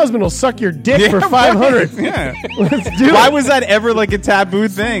husband will suck your dick for $500. Yeah. Let's do Why it. was that ever like a taboo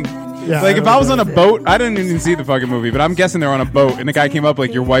thing? Yeah, like if I was on a know. boat, I didn't even see the fucking movie, but I'm guessing they're on a boat, and the guy came up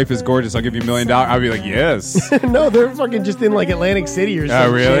like, "Your wife is gorgeous. I'll give you $1 million." I'd be like, "Yes." No, they're fucking just in like Atlantic City or something.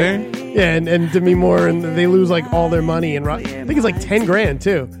 Oh, really? Yeah, and Demi Moore, and they lose like all their money, and I think it's like 10 grand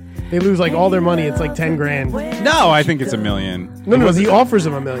too. They lose like all their money. It's like 10 grand. No, I think it's $1 million. No, he offers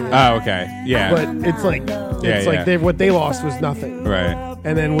them $1 million. Oh, okay, yeah. But it's like what they lost was nothing. Right.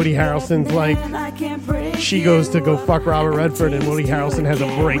 And then Woody Harrelson's like, she goes to go fuck Robert Redford, and Woody Harrelson has a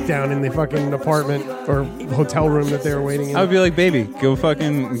breakdown in the fucking apartment or hotel room that they were waiting in. I would be like, baby, go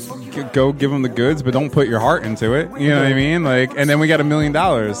give them the goods, but don't put your heart into it. You know what I mean? Like, and then we got $1 million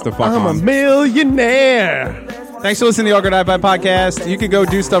to fuck I'm on. a millionaire. Thanks for listening to the Awkward Hi-Fi podcast. You could go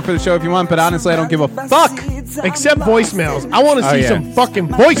do stuff for the show if you want, but honestly, I don't give a fuck. Except voicemails. I want to see some fucking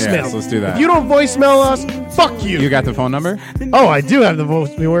voicemails. Yes, let's do that. If you don't voicemail us, fuck you. You got the phone number? Oh, I do have the voice.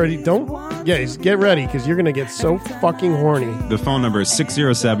 We already don't. Guys, get ready because you're gonna get so fucking horny. The phone number is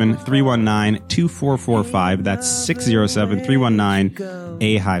 607-319-2445. That's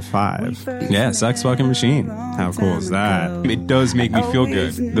 607-319-A-High-5. Yeah, sex fucking machine. How cool is that? It does make me feel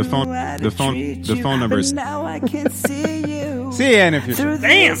good. The phone number is. Now I can see you. See you in the future.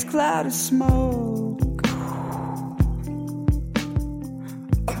 Damn. This cloud of smoke.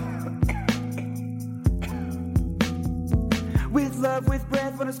 With love, with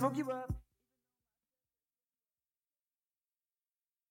breath, wanna smoke you up.